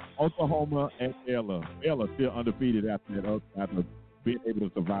yeah, Oklahoma at Baylor. Baylor still undefeated after being able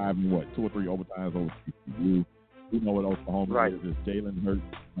to survive in 2 or 3 overtimes over TCU. We know what Oklahoma is. It's Jalen Hurts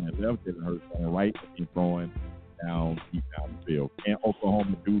and left Jalen Hurts on right and throwing deep down the field. Can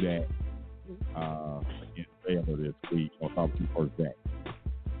Oklahoma do that against Baylor this week? I'll talk to you first back.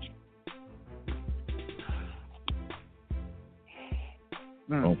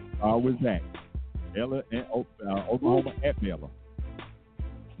 With that, Baylor and Oklahoma at Baylor.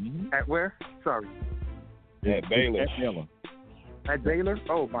 Mm-hmm. At where? Sorry. At Baylor. At Baylor. At Baylor?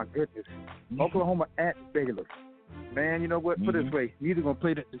 Oh, my goodness. Mm-hmm. Oklahoma at Baylor. Man, you know what? Put it this way. You're either going to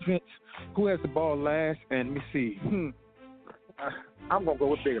play the defense. Who has the ball last? And let me see. I'm going to go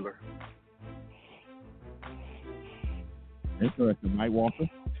with Baylor. Interesting. Mike Walker?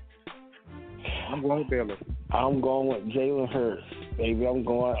 I'm going with Baylor. I'm going with Jalen Hurts. Baby, I'm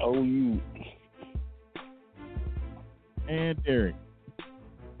going OU. And Derek.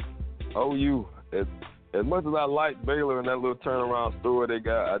 OU. As much as I like Baylor and that little turnaround story they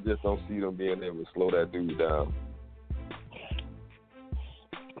got, I just don't see them being able to slow that dude down.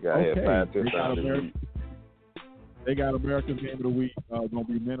 They got America's Game of the Week. Going to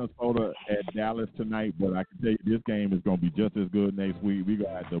be Minnesota at Dallas tonight, but I can tell you this game is going to be just as good next week. We're going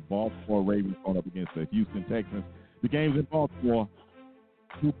to have the Baltimore Ravens going up against the Houston Texans. The game's in Baltimore.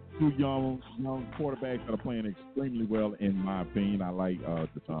 Two young quarterbacks that are playing extremely well, in my opinion. I like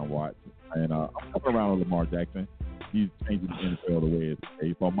Deshaun Watson. And I'm coming around with Lamar Jackson. He's changing the NFL the way it's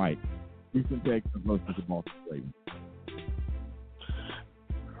played. So, Mike, Houston Texans versus the Baltimore Ravens.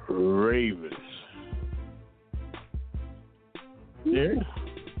 Ravens. Derek?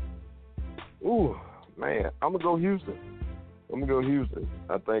 Ooh, man, I'm gonna go Houston.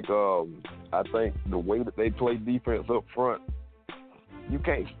 I think the way that they play defense up front, you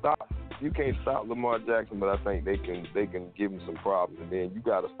can't stop Lamar Jackson, but I think they can give him some problems, and then you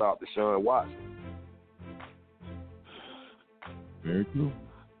got to stop Deshaun Watson. Very cool.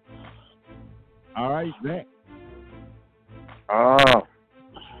 All right, Zach. Oh,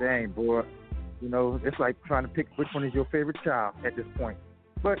 dang, boy. It's like trying to pick which one is your favorite child at this point.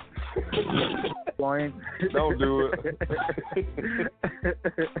 But, Brian. Don't do it.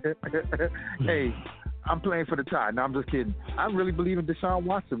 Hey, I'm playing for the tie. No, I'm just kidding. I really believe in Deshaun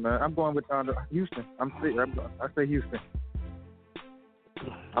Watson, man. I'm going with Houston. I say Houston.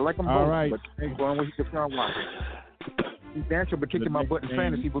 I like them both, right. But I'm going with Deshaun Watson. He's damn sure but kicking my butt in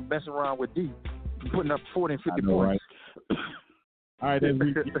fantasy, but messing around with D. Putting up 40 and 50 points. Right? All right, as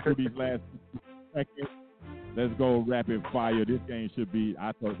we get through these last seconds, let's go rapid fire. This game should be,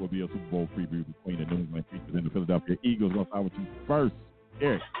 I thought it would be a Super Bowl preview between the New England Patriots and the Philadelphia Eagles. We'll start with you first,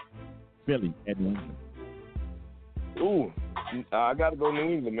 Eric. Philly at New England. Ooh, I got to go New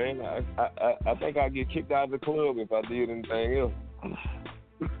England, man. I think I'd get kicked out of the club if I did anything else.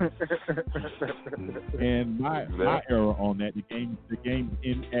 And my error on that, the game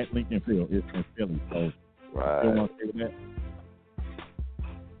in at Lincoln Field is in Philly. So, right. Still want to stay with that?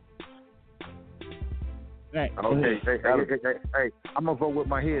 Hey, I'm going to vote with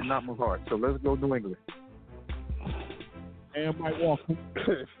my head, not my heart. So let's go New England. And Mike Walker.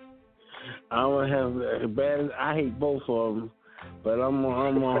 I'm gonna have as bad as I hate both of them, but I'm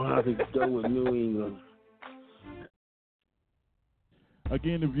gonna have to go with New England.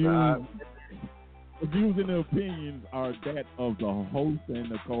 Again, the views and the opinions are that of the host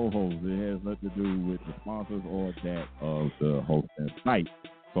and the co-host. It has nothing to do with the sponsors or that of the host and site.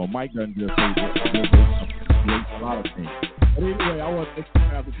 So Mike doesn't just say that. A lot of things. But anyway, I want to thank you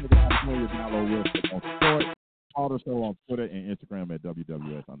guys for taking your download with us on Sport. Follow the show on Twitter and Instagram at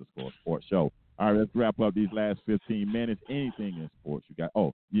WWS_sports show. All right, let's wrap up these last 15 minutes. Anything in sports you got?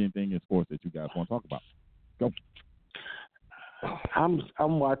 Anything in sports that you guys want to talk about? Go. I'm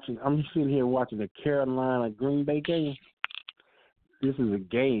sitting here watching the Carolina Green Bay game. This is a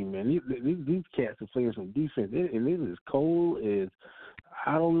game, man. These cats are playing some defense, and it is cold as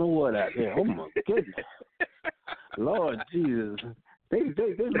I don't know what out there. Oh my goodness, Lord Jesus! They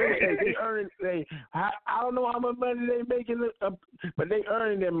earning. I don't know how much money they making, but they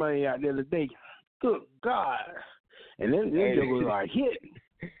earning that money out there today. Good God! And then they was like hitting.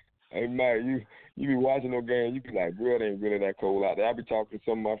 Hey, Mike, you be watching no game, you be like, bro, it ain't really that cold out there. I be talking to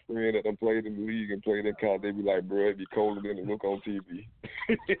some of my friends that done played in the league and played in college. They be like, bro, it be colder than it look on TV.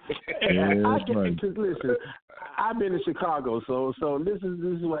 Listen, I've been in Chicago, so this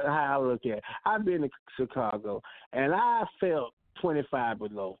is how I look at it. I've been in Chicago, and I felt 25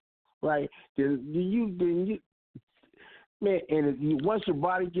 below, right? Then man, and once your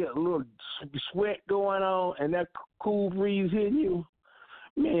body get a little sweat going on and that cool breeze hitting you,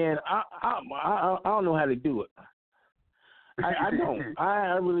 man, I don't know how to do it. I don't.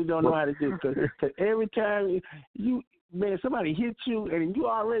 I really don't know how to do it because every time somebody hits you and you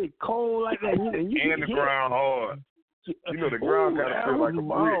already cold like that, and the ground hard. You know the ground kind of feel like a brick.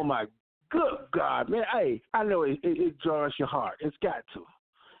 Oh my good God, man! Hey, I know it jars your heart. It's got to.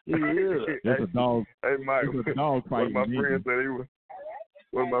 It's a dog. Hey, Mike, it's a dog fight.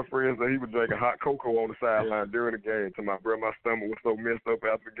 One of my friends said he was drinking hot cocoa on the sideline during the game. To my brother, my stomach was so messed up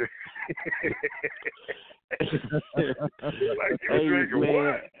after the game. Like you were drinking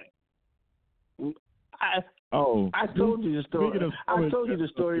what? I told you the story. I told you the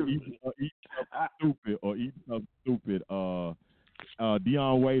story. Eating something stupid.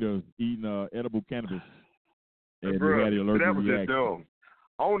 Dion Waiters eating edible cannabis. And bro, had allergic that was reaction. just dumb.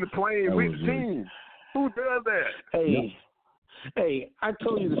 On the plane with the team. Who does that? Hey, I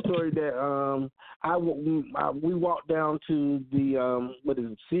told you the story that we walked down to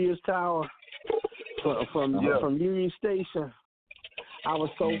the Sears Tower from Union Station. I was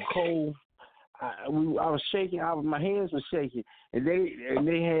so cold. I was shaking. My hands were shaking, and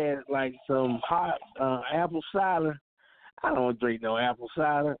they had like some hot apple cider. I don't drink no apple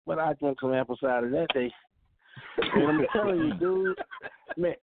cider, but I drank some apple cider that day. And I'm telling you, dude,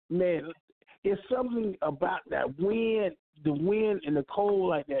 man, it's something about that wind, the wind and the cold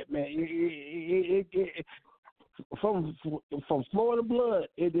like that, man. It from Florida blood,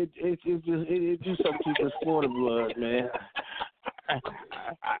 it do something to Florida blood, man.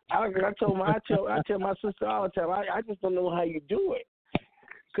 I tell my sister all the time. I just don't know how you do it.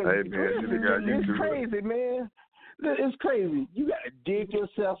 Cause hey man, it's crazy, man. It's crazy. You got to dig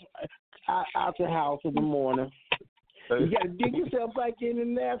yourself out the house in the morning. You got to dig yourself back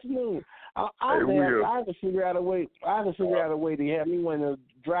in the afternoon. I have to figure out a way. To have me one of the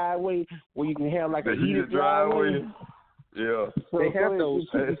driveway where you can have like a heated driveway. Yeah, so they have those.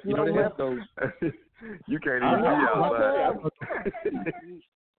 They have those. You can't even be outside.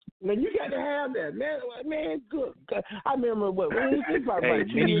 Man, you got to have that, man. Good. I remember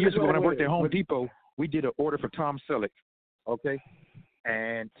many years ago when I worked at Home Depot, we did an order for Tom Selleck, okay?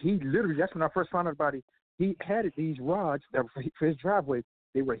 And he literally, that's when I first found out about it. He had these rods that were for his driveway.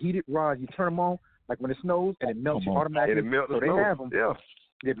 They were heated rods. You turn them on, like when it snows, and it melts automatically. It melts the snow. They have them. Yeah.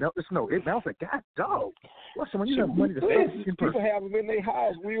 It melts the snow. It melts like, God, dog. What's someone you have money to save? People have them in their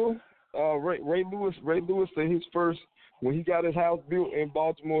house, Will. Ray Lewis said his first, when he got his house built in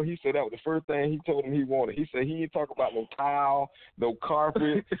Baltimore, he said that was the first thing he told him he wanted. He said he didn't talk about no tile, no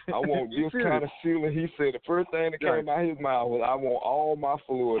carpet. I want this kind of ceiling. He said the first thing that came out of his mouth was, I want all my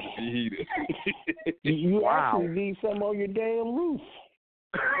floors to be heated. You actually need some on your damn roof.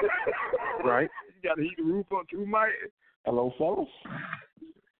 Right. You got to heat the roof up too, Mike. Hello, fellas.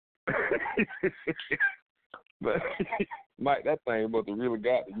 But Mike, that thing must have really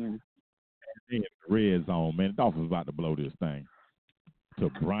got to you. In the red zone, man. The Dolphins about to blow this thing. To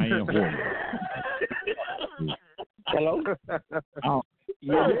Brian Hoyer. Hello? I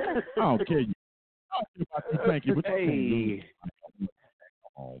don't care you. Thank you, but hey. Come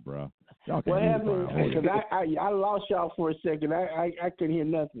on, bro. What happened? Because I lost y'all for a second. I couldn't hear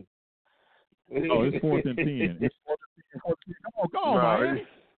nothing. Oh, it's 4th and 10. It's 4th and 10. Come on, man.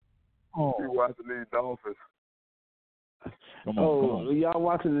 You watching these Dolphins? Come on. Y'all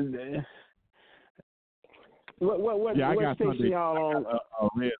watching the? What I got station Sunday. y'all on?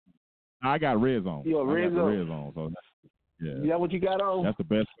 I got Red Zone. You got Red Zone? Red Zone. So yeah. Is that what you got on? That's the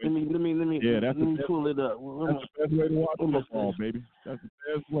best way. Let me pull it up. That's the best way to watch football, baby. That's the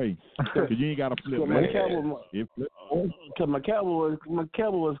best way. Because you ain't got to flip. Because my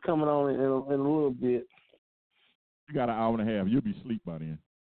Cowboys coming on in a little bit. You got an hour and a half. You'll be asleep by then.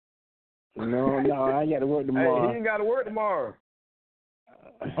 No, I got to work tomorrow. Hey, he ain't got to work tomorrow.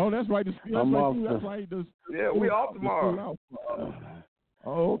 Oh, that's right. I'm off. That's right. We off tomorrow.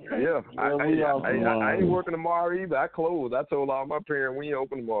 Oh, okay. Yeah, I ain't working tomorrow either. I closed. I told all my parents we ain't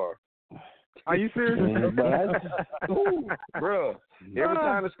open tomorrow. Are you serious? Bro, every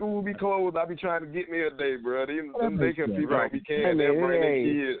time the school be closed, I be trying to get me a day, bro. Them daycare people don't be caring. They'll bring their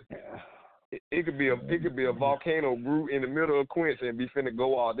kids. It could be a volcano brew in the middle of Quincy and be finna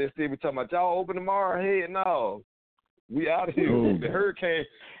go off. They still be talking about y'all open tomorrow. Hey, no, we out of here. The hurricane,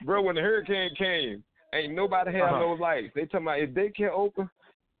 bro. When the hurricane came, ain't nobody have no lights. They talking about if daycare open,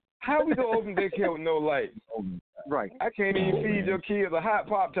 how we gonna open daycare with no lights? Right. I can't even feed your kids a hot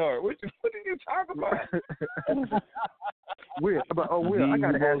Pop-Tart. What are you talking about? Will, I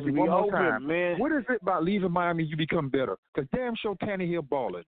gotta ask you one more time, man. What is it about leaving Miami you become better? Because damn sure Tannehill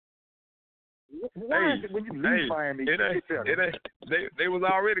balling. Why is it when you leave Miami you get better? They was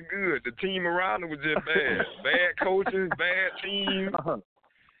already good. The team around them was just bad. Bad coaches, bad teams.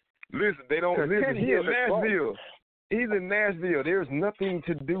 Listen, they don't listen. He in Nashville. He's in Nashville. There's nothing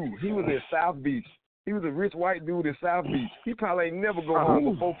to do. He was in South Beach. He was a rich white dude in South Beach. He probably ain't never go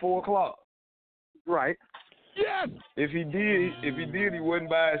home before 4 o'clock. Right. Yes. If he did, he wasn't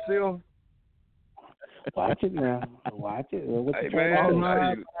by himself. Watch it now. Watch it. Hey man,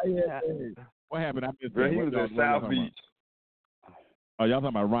 what happened? I missed bro, that. he was in South Beach. Oh, y'all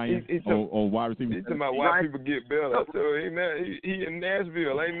talking about Ryan? Wide receiver? He's talking about why people get better. I told him he in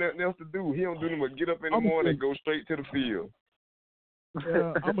Nashville. Ain't nothing else to do. He don't do nothing but get up in the morning and go straight to the field.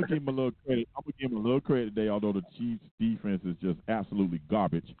 Yeah, I'm gonna give him a little credit. Today, although the Chiefs' defense is just absolutely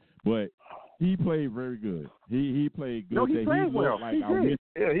garbage. But he played very good. He played good. No, he played well. Like,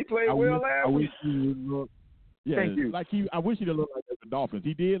 he played well last week. Thank you. I wish he'd have looked like that for the Dolphins.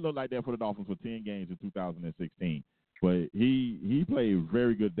 He did look like that for the Dolphins for 10 games in 2016. But he played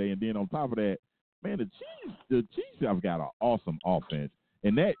very good day. And then on top of that, man, the Chiefs have got an awesome offense.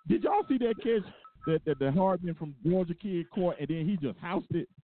 And that, did y'all see that catch that the Hardman from Georgia kid caught, and then he just housed it?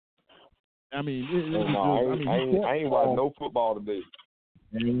 I mean, I ain't watching no football today.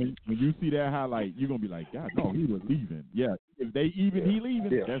 And when you see that highlight, you're gonna be like, God, no, he was leaving. Yeah, if they even he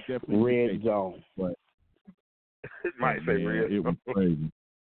leaving, that's definitely red zone. But it might say red. It was crazy.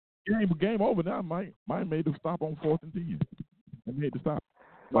 Game over now. Mike made them stop on 4th and 10. They made the stop.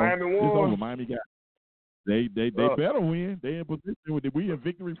 Miami won. It's over. Miami got. They better win. They in position. We in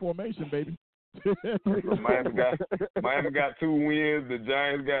victory formation, baby. Miami got 2 wins. The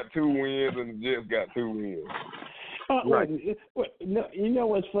Giants got 2 wins, and the Jets got 2 wins. Right. No, you know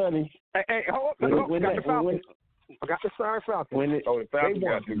what's funny? Hey, hold on. I got the Sorry Falcons. The Falcons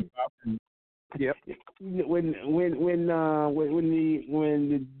got 2. Yep. When the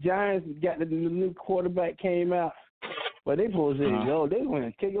Giants got the new quarterback came out, well, they supposed to go. They want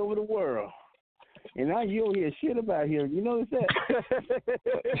to take over the world. And now you don't hear shit about him. You notice that?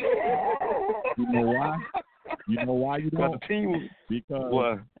 You know why? You know why you don't? The team,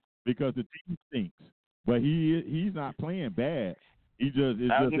 because the team stinks. But he's not playing bad. He just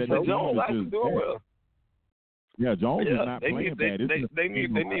that Jones is just doing well. Yeah, Jones is not playing bad. They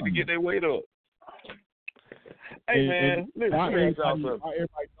need to get their weight up. Hey, man, listen, why everybody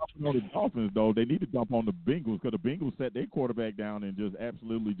jumping on the Dolphins, though? They need to jump on the Bengals because the Bengals set their quarterback down and just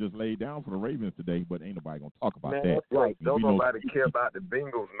absolutely just laid down for the Ravens today, but ain't nobody going to talk about that. Right. Don't nobody care about the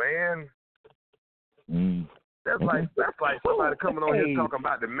Bengals, man. That's like somebody coming on here talking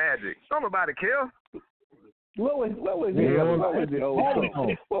about the Magic. Don't nobody care. What was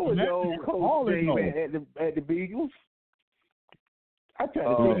the old coach name at the Beagles? I tried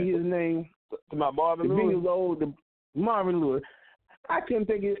to think of his name. To my Marvin Lewis. The Marvin Lewis. I couldn't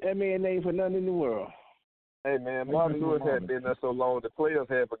think of that man's name for nothing in the world. Hey man, Marvin Lewis had been there so long the players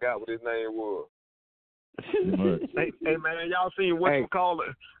had forgot what his name was. hey man, y'all seen what you call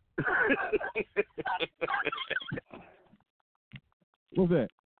it? What's that?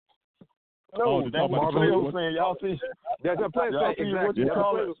 No, that's what Marvin was saying. Y'all see? That's what player was saying. Exactly. That's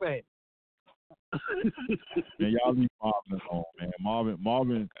what player was saying. Man, y'all leave Marvin alone,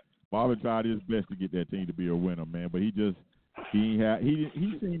 man. Marvin tried his best to get that team to be a winner, man, but he seemed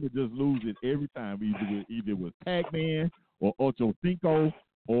to just lose it every time. Either with Pac-Man or Ocho Cinco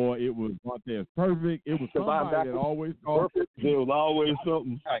or it was Montez Perfect. It was somebody that always called. There was always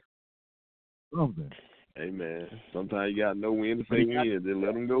something. Something. Hey, man, sometimes you got to know when to say when, then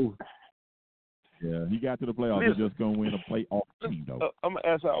let them go. Yeah, he got to the playoffs. He's just going to win a playoff team, though. I'm going to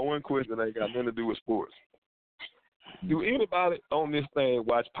ask y'all one question that ain't got nothing to do with sports. Do anybody on this thing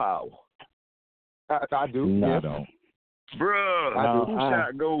watch Power? I do. No, yeah. I don't. Bruh, who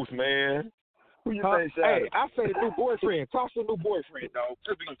shot Ghost, man? Who you think shot Hey, him? I say the new boyfriend. Tasha's new boyfriend, dog.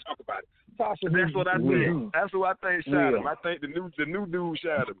 Just we gonna talk about it. Tasha. That's what I think. That's who I think shot him. Will. I think the new dude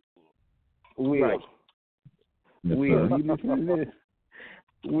shot him. Will. Right. Yes, Will, sir. you listen to this?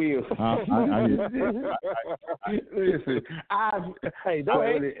 Will. I Listen, Hey, don't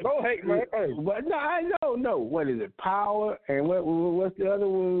hate, man. Hey. But no, I don't know. What is it? Power and what's the other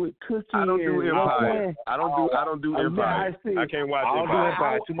one with Cookie? I don't do and Empire. I don't do Empire. I can't watch I don't do Empire.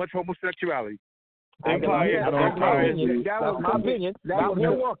 Empire. Too much homosexuality. Empire. That's my opinion. That's my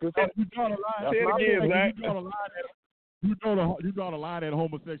Walker. You draw the line. Say it again, Zach. You draw the line at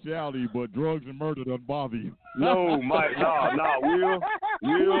homosexuality, but drugs and murder doesn't bother you. No, Mike. No.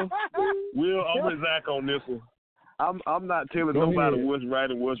 Will. I'm with Zach on this one. I'm not telling Go nobody ahead. what's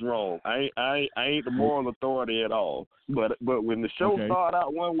right and what's wrong. I ain't the moral authority at all. But when the show started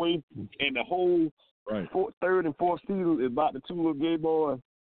out one way and the whole third and fourth season is about the two little gay boys,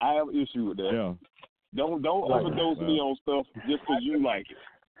 I have an issue with that. Yeah. Don't overdose me on stuff just because you like it.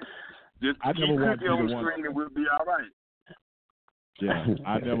 Just I keep never watched Cookie on the either one. screen and we'll be all right. Yeah,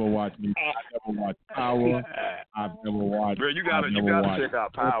 I never watched Power. I've never watched. Bro, you gotta check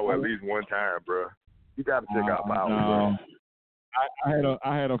out Power at least one time, bro. You gotta check out Power. No.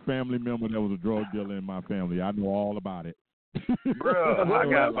 I had a family member that was a drug dealer in my family. I know all about it. Bro, I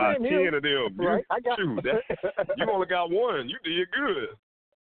got about 10 of them. Right, I got you only got one. You did good.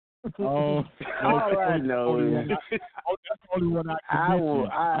 Oh, all right, no. That's the only one I can mention.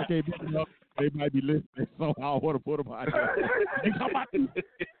 I can't mention them. They might be listening, so I want to put them out there. You talk about these.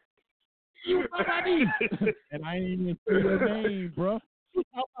 You talk about these. And I ain't even say your name, bro. You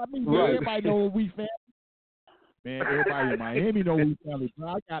talk about me. Right. Everybody know we family. Man, everybody in Miami know we family. Bro,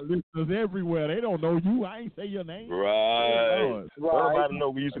 I got listeners everywhere. They don't know you. I ain't say your name. Right. Everybody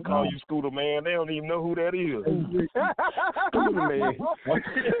know we used to call you Scooter Man. They don't even know who that is. Scooter Man.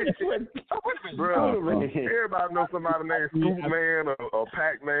 Bro, everybody knows somebody named Scooter Man or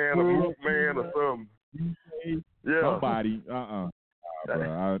Pac Man or Mook Man or something. Yeah. Somebody. Bro.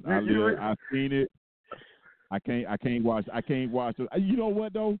 I've seen it. I can't watch it. You know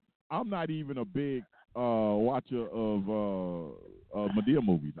what though? I'm not even a big watcher of Madea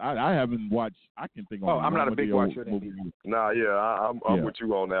movies. I haven't watched. I can think of. I'm not a big watcher. Nah, yeah, I'm with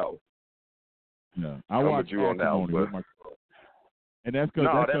you on that one. Yeah, I'm with you on that one. And that's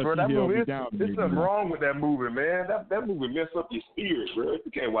because that movie. There's something wrong with that movie, man. That movie messed up your spirit, bro.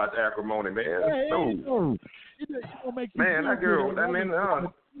 You can't watch Acrimony, man. No. Man, that girl.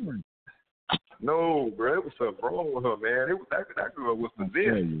 No, bro, it was something wrong with her, man. That girl was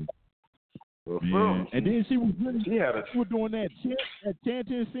possessed. Man. And then she was doing that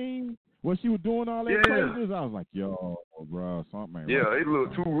chanting scene when she was doing all that craziness. I was like, yo, bro, something. Yeah, it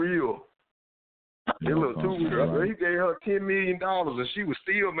looked too real. It looked too real. Right. He gave her $10 million and she was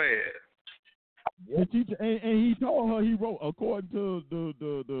still mad. And he told her he wrote, according to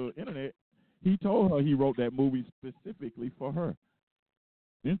the internet, he told her he wrote that movie specifically for her.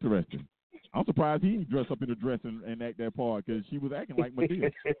 Interesting. I'm surprised he didn't dress up in a dress and act that part because she was acting like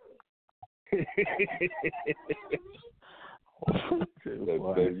Madea.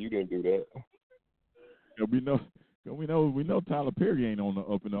 You didn't do that. Yeah, we know Tyler Perry ain't on the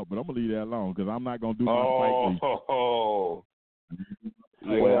up and up, but I'm gonna leave that alone because I'm not gonna do my Let's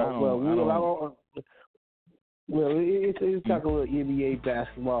talk a little NBA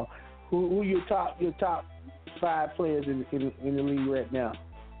basketball. Who your top 5 players in the league right now?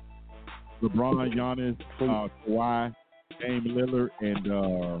 LeBron, Giannis, Kawhi, Dame Lillard, and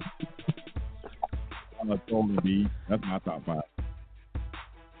Joel Embiid. That's my top 5.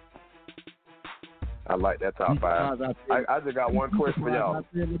 I like that top 5. I just got one question for y'all.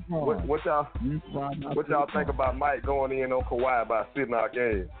 What y'all think about Mike going in on Kawhi by sitting our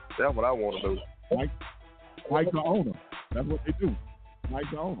game? That's what I want to know. Mike's the owner. That's what they do.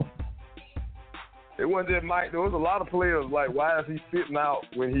 Mike's the owner. It wasn't just Mike. There was a lot of players like, why is he sitting out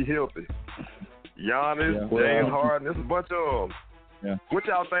when he healthy? Giannis, James Harden, there's a bunch of them. Yeah. What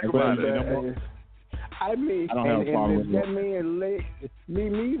y'all think about that? I mean, and that man me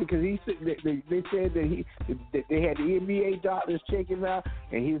neither, because they said that they had the NBA doctors check him out,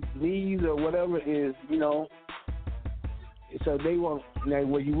 and his knees or whatever is, so they want. Now,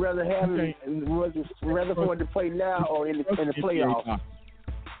 would you rather have him? Rather for him to play now or in the playoffs?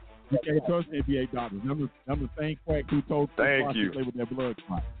 You can't trust NBA doctors. I'm the same quack who told Thank to you. play with their blood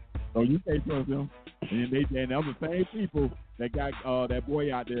clot. So you can't trust them. And I'm the same people that got that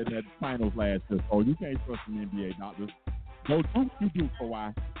boy out there in that finals last year. So you can't trust the NBA doctors. Go do what you do,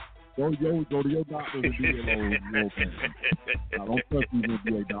 Kawhi. Go to your doctors and be your patient. I don't trust these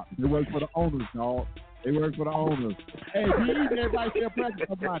NBA doctors. They work for the owners, dog. They work for the owners. Hey, if you eat everybody, they'll practice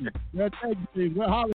somebody. They'll take you things. Well,